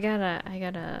like I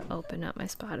gotta open up my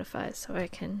Spotify so I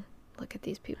can look at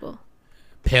these people.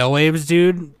 Pale Waves,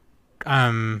 dude.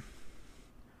 The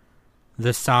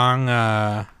song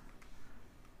My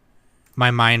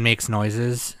Mind Makes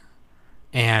Noises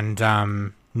and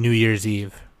New Year's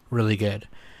Eve, really good.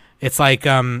 It's like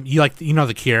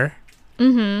The Cure.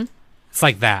 Mm-hmm. It's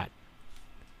like that.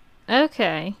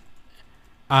 Okay.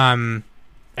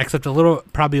 Except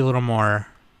probably a little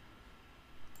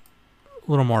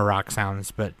little more rock sounds,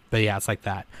 but yeah, it's like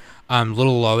that.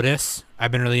 Little Lotus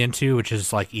I've been really into, which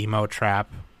is like emo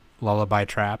trap, lullaby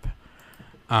trap.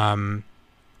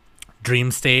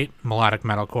 Dream State, melodic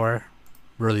metalcore,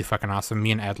 really fucking awesome.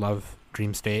 Me and Ed love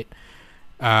Dream State.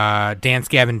 Dance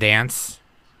Gavin Dance,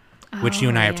 which you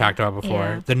and I have talked about before.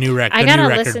 Yeah. The new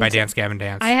record by Dance Gavin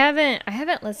Dance. I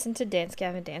haven't listened to Dance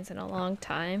Gavin Dance in a long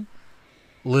time.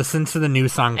 Listen to the new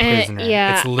song Prisoner.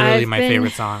 It's literally my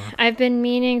favorite song. I've been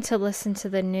meaning to listen to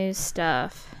the new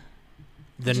stuff.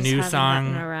 The new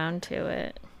song, gotten around to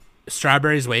it.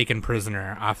 Strawberries Wake and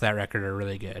Prisoner off that record are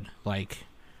really good. Like,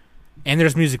 and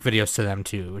there's music videos to them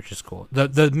too, which is cool.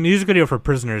 The music video for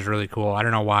Prisoner is really cool. I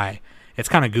don't know why. It's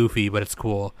kind of goofy, but it's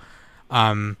cool.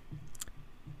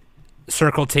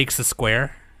 Circle Takes the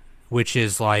Square, which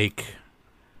is like,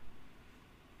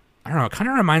 I don't know, it kind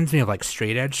of reminds me of like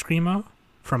straight edge screamo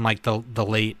from like the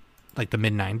late, like the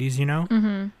mid 90s, you know?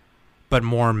 Mm-hmm. But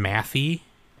more mathy.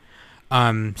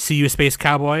 See You Space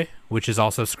Cowboy, which is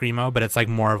also screamo, but it's like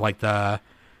more of like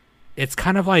it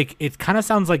kind of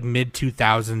sounds like mid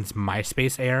 2000s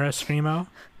MySpace era screamo,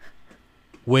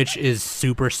 which is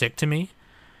super sick to me.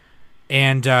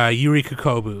 And Yurika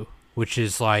Kobu, which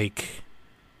is like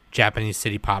Japanese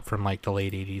city pop from like the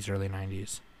late 80s, early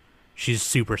 90s. She's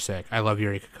super sick. I love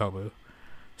Yurika Kobu.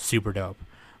 Super dope.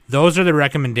 Those are the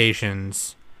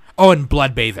recommendations. Oh, and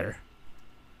Bloodbather.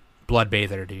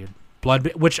 Bloodbather, dude.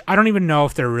 Which I don't even know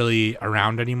if they're really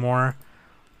around anymore.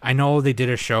 I know they did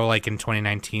a show like in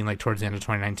 2019, like towards the end of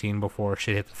 2019 before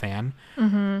shit hit the fan.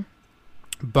 Mm-hmm.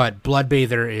 But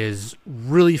Bloodbather is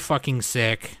really fucking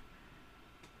sick.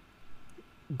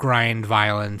 Grind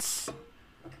violence,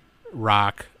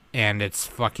 rock, and it's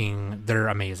fucking, they're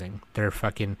amazing. They're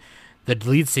fucking, the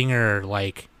lead singer,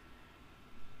 like,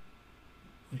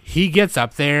 he gets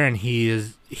up there and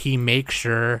he makes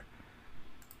sure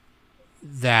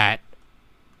that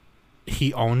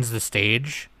he owns the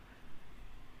stage,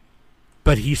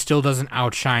 but he still doesn't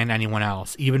outshine anyone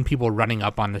else, even people running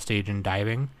up on the stage and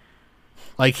diving.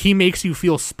 Like, he makes you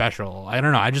feel special. I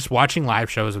don't know. I just watching live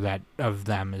shows of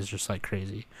them is just like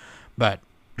crazy. But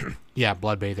yeah,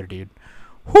 Bloodbather, dude.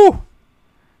 Whew.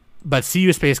 But See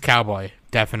You Space Cowboy,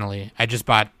 definitely. I just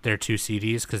bought their 2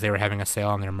 CDs because they were having a sale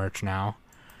on their Merch Now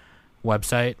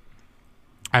website.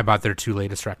 I bought their 2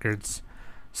 latest records,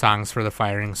 Songs for the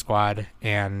Firing Squad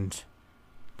and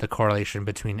The Correlation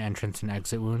Between Entrance and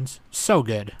Exit Wounds. So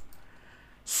good.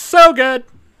 So good.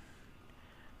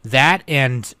 That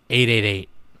and 888,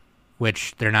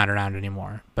 which they're not around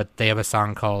anymore, but they have a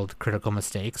song called Critical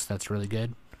Mistakes that's really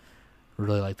good.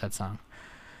 Really like that song.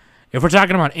 If we're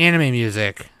talking about anime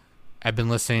music, I've been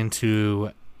listening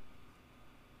to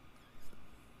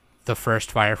the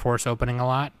first Fire Force opening a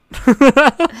lot.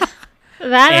 That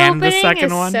and opening the second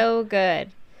is one. so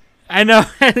good. I know.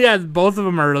 Yeah, both of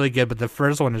them are really good, but the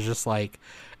first one is just like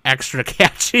extra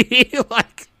catchy.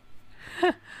 Like,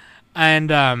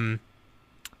 and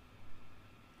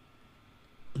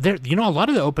there, you know, a lot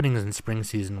of the openings in spring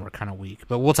season were kind of weak,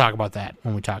 but we'll talk about that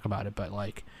when we talk about it. But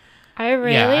like, I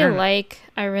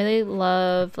really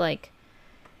love like,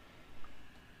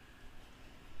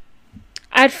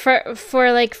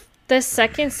 for like the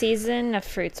second season of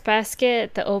Fruits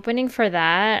Basket, the opening for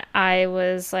that, I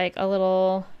was like a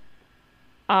little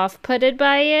off-putted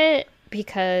by it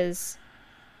because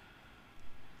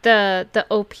the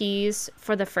OPs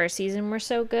for the first season were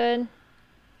so good.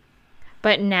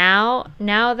 But now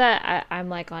that I'm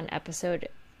like on episode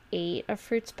 8 of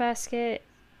Fruits Basket,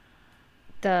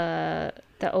 the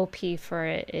OP for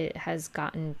it has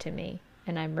gotten to me,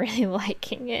 and I'm really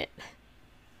liking it.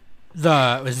 Is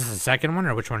this the second one,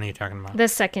 or which one are you talking about? The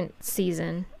second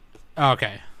season. Oh,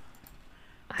 okay.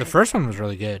 The first one was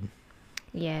really good.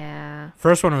 Yeah.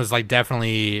 First one was like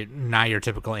definitely not your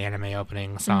typical anime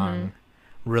opening song.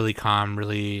 Mm-hmm. Really calm,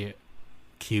 really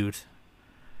cute.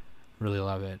 Really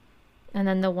love it. And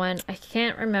then the one, I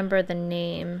can't remember the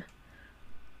name.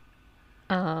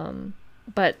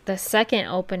 But the second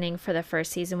opening for the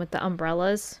first season with the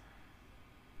umbrellas.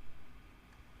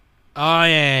 Oh,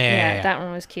 yeah. That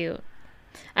one was cute.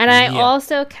 And I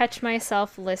also catch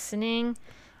myself listening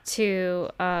to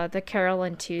the Carol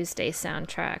and Tuesday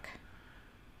soundtrack.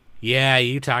 Yeah,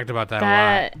 you talked about that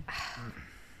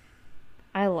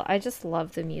a lot. I just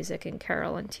love the music in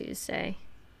Carol and Tuesday.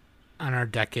 On our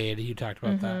decade, you talked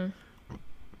about that.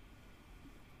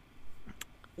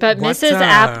 But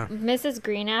Mrs.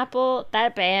 Green Apple,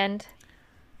 that band.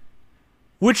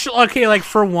 Which, okay, like,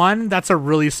 for one, that's a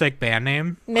really sick band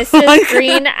name. Mrs.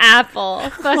 Green Apple.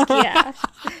 Fuck yeah.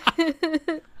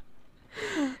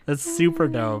 That's super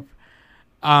dope.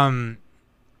 Okay,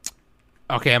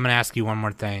 I'm going to ask you one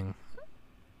more thing.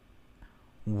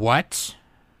 What?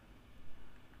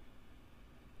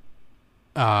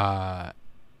 Damn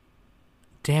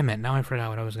it! Now I forgot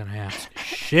what I was gonna ask.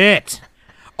 Shit.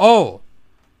 Oh,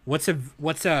 what's a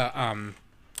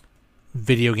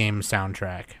video game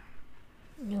soundtrack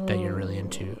that you're really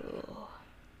into?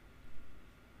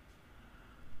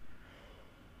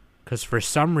 Because for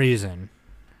some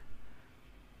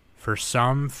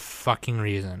fucking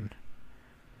reason,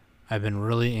 I've been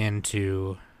really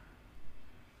into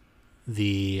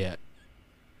the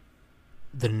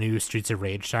new Streets of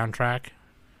Rage soundtrack.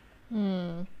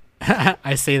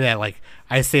 I say that like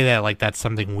that's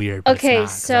something weird. But Okay,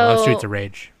 it's not, 'cause I love so- Streets of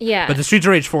Rage. Yeah. But the Streets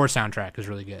of Rage 4 soundtrack is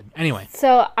really good. Anyway,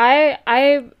 So I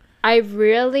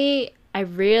really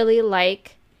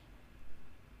like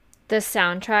the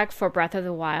soundtrack for Breath of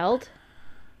the Wild.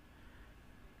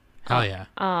 hell yeah.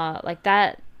 Like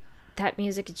that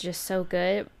music is just so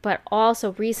good. But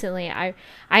also recently, I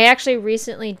actually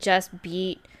recently just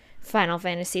beat Final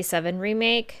Fantasy VII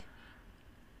Remake,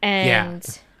 and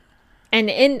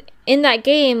in that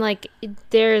game, like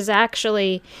there's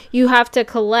actually, you have to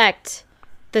collect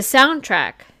the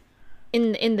soundtrack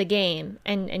in the game,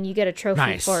 and you get a trophy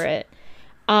Nice. for it.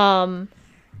 And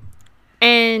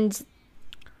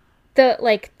the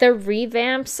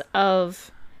revamps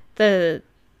of the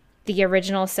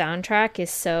original soundtrack is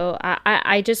so,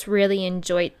 I just really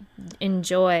enjoy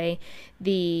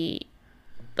the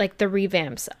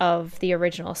revamps of the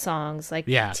original songs, like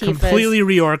Yeah, Tifa's. completely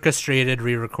reorchestrated,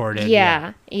 re-recorded.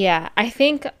 Yeah. I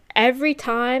think every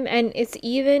time, and it's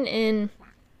even in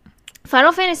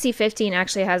Final Fantasy 15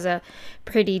 actually has a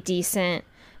pretty decent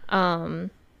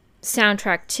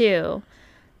soundtrack too.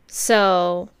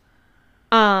 So,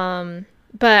 but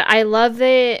I love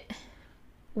it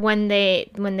when they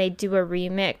do a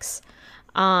remix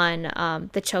on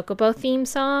the Chocobo theme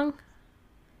song.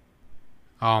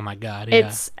 Oh my god, yeah.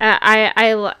 It's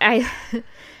I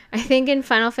think in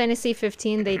Final Fantasy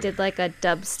 15 they did like a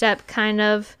dubstep kind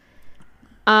of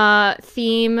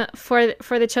theme for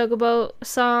the Chocobo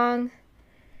song.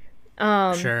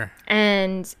 Sure.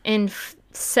 And in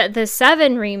the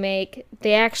 7 remake,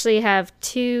 they actually have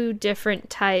 2 different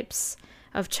types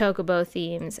of Chocobo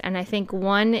themes, and I think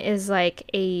one is like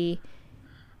a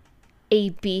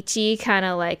beachy kind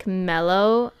of like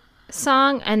mellow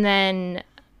song, and then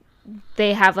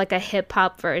they have like a hip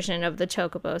hop version of the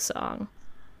Chocobo song.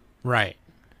 Right.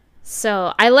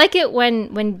 So I like it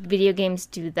when video games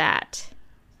do that.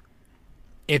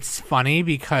 It's funny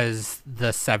because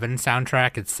the 7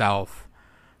 soundtrack itself,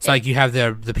 so like you have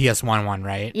the PS1 one,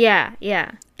 right? Yeah.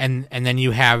 And then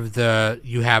you have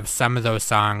some of those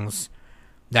songs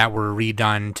that were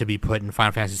redone to be put in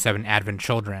Final Fantasy VII Advent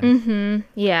Children. Mm-hmm.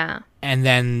 Yeah. And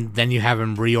then you have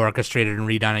them reorchestrated and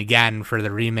redone again for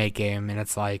the remake game, and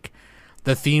it's like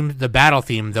the battle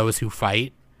theme, Those Who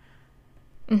Fight,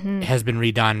 has been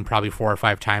redone probably 4 or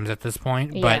 5 times at this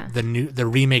point. Yeah. But the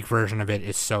remake version of it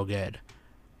is so good.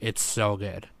 It's so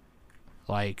good.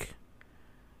 Like,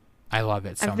 I love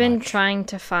it so much. I've been trying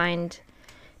to find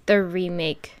the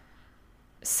remake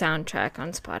soundtrack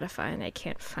on Spotify, and I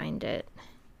can't find it.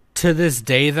 To this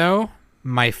day, though,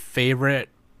 my favorite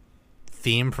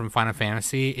theme from Final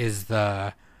Fantasy is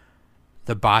the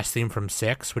boss theme from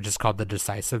 6, which is called the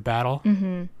Decisive Battle.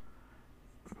 Mm-hmm.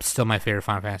 Still my favorite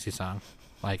Final Fantasy song.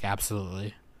 Like,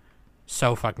 absolutely.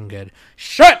 So fucking good.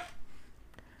 Shut!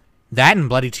 That and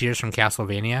Bloody Tears from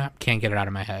Castlevania, can't get it out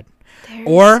of my head.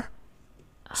 Or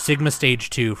Sigma Stage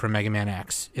 2 from Mega Man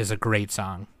X is a great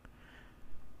song.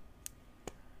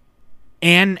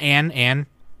 And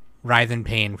Writhe in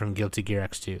Pain from Guilty Gear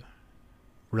X2.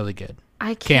 Really good.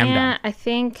 I Okay, I'm done. can't. I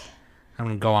think I'm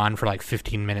going to go on for like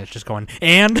 15 minutes just going,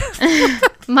 and?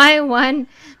 my one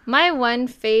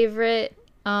favorite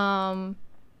Final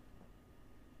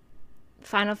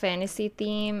Fantasy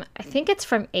theme, I think it's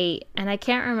from 8, and I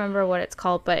can't remember what it's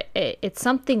called, but it's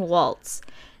something waltz,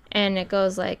 and it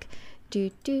goes like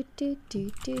do do do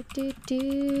do do do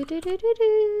do do do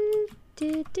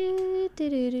do do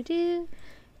do do do.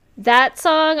 That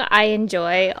song I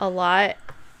enjoy a lot,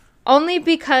 only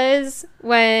because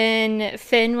when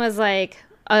Finn was like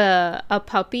a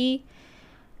puppy,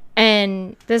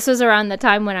 and this was around the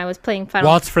time when I was playing Final.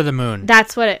 Waltz for the Moon.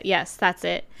 That's what it. Yes, that's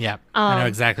it. Yep. I know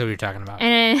exactly what you're talking about.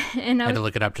 And I had to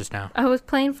look it up just now. I was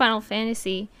playing Final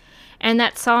Fantasy, and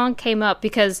that song came up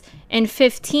because in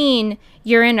 15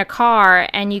 you're in a car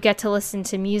and you get to listen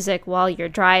to music while you're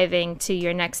driving to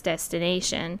your next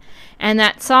destination, and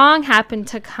that song happened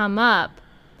to come up,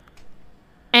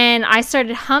 and I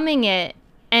started humming it,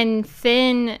 and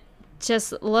Finn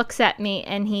just looks at me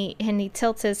and he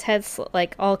tilts his head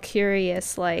like all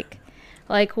curious, like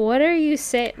what are you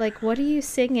what are you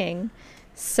singing?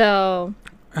 So,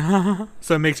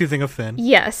 So it makes you think of Finn.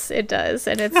 yes, it does.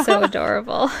 And it's so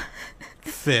adorable.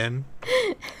 Finn.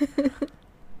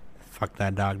 Fuck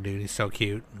that dog, dude. He's so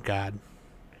cute. God.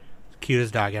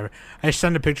 Cutest dog ever. I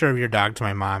sent a picture of your dog to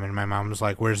my mom, and my mom was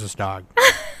like, "Where's this dog?"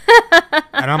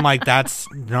 And I'm like, that's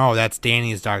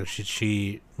Danny's dog.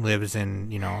 She lives in,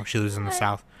 she lives in the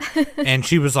South." And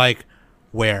she was like,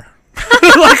 "Where?"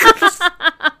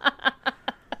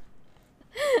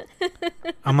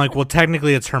 I'm like, "Well,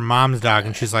 technically it's her mom's dog."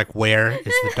 And she's like, "Where is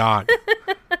the dog?"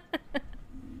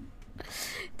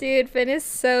 Dude, Finn is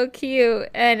so cute.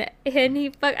 And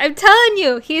I'm telling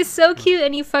you, he's so cute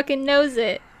and he fucking knows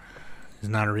it. He's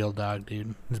not a real dog,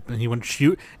 dude.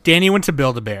 Danny went to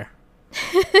Build-A-Bear.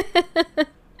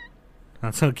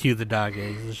 That's how cute the dog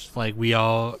is. It's just like we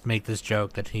all make this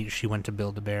joke that she went to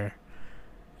Build-A-Bear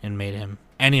and made him.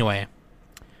 Anyway.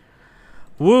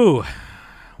 Woo.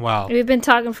 Well. We've been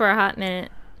talking for a hot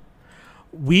minute.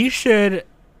 We should,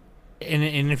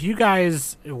 and if you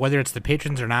guys, whether it's the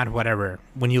patrons or not, whatever,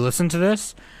 when you listen to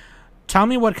this, tell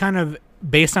me what kind of,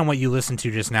 based on what you listened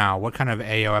to just now, what kind of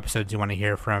AO episodes you want to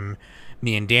hear from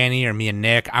me and Danny or me and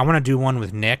Nick. I want to do one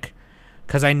with Nick,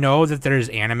 because I know that there's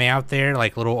anime out there,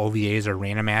 like little OVAs or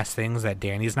random ass things that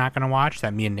Danny's not going to watch,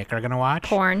 that me and Nick are going to watch.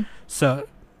 Porn. So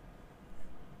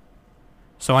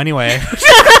anyway.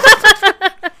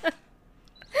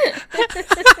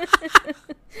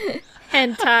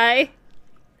 Hentai.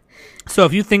 So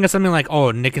if you think of something like,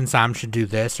 oh, Nick and Sam should do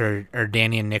this, or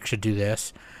Danny and Nick should do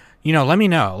this, let me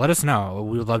know. Let us know.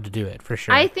 We would love to do it, for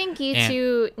sure. I think you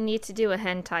two need to do a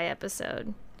hentai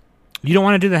episode. You don't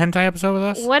want to do the hentai episode with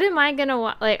us? What am I going to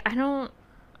watch? Like, I don't...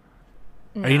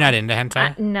 No. Are you not into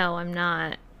hentai? No, I'm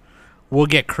not. We'll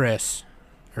get Chris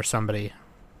or somebody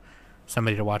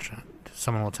to watch.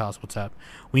 Someone will tell us what's up.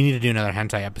 We need to do another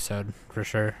hentai episode, for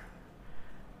sure.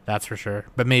 That's for sure.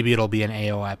 But maybe it'll be an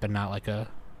AO app and not like a...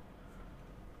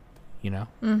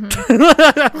 Mm-hmm.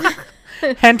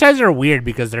 Hentais are weird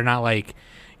because they're not like,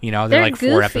 they're like goofy.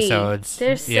 4 episodes.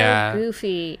 They're so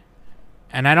goofy.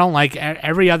 And I don't like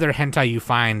every other hentai you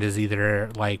find is either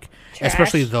like, Trash.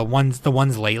 Especially the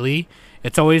ones lately,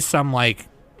 it's always some like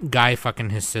guy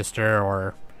fucking his sister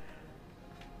or,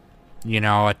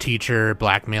 a teacher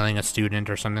blackmailing a student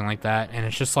or something like that. And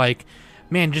it's just like,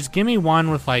 man, just give me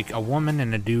one with like a woman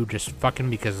and a dude just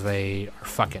fucking because they are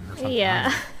fucking or something.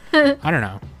 Yeah. I don't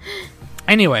know.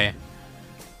 Anyway,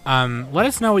 let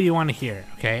us know what you want to hear,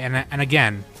 okay? And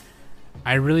again,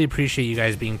 I really appreciate you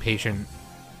guys being patient,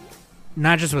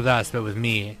 not just with us, but with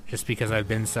me, just because I've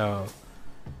been so,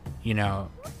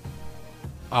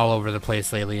 all over the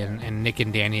place lately, and Nick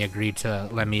and Danny agreed to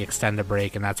let me extend the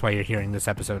break, and that's why you're hearing this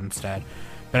episode instead.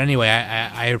 But anyway,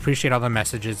 I appreciate all the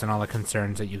messages and all the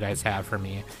concerns that you guys have for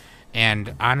me,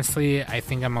 and honestly, I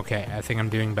think I'm okay. I think I'm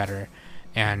doing better,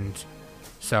 and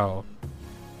so...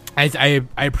 I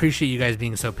appreciate you guys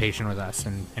being so patient with us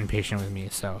and patient with me.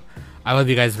 So I love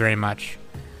you guys very much.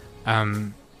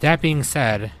 That being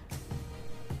said,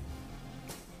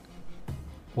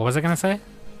 what was I going to say?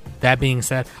 That being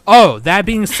said,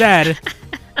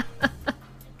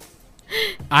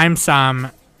 I'm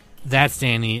Sam. That's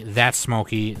Danny. That's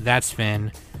Smokey. That's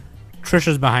Finn.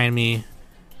 Trisha's behind me.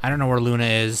 I don't know where Luna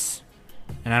is.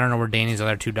 And I don't know where Danny's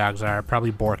other 2 dogs are.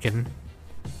 Probably Borkin.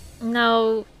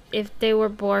 No. If they were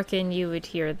Borkin, you would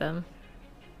hear them.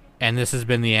 And this has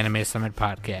been the Anime Summit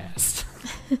Podcast.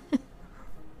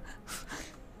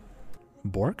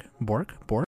 Bork?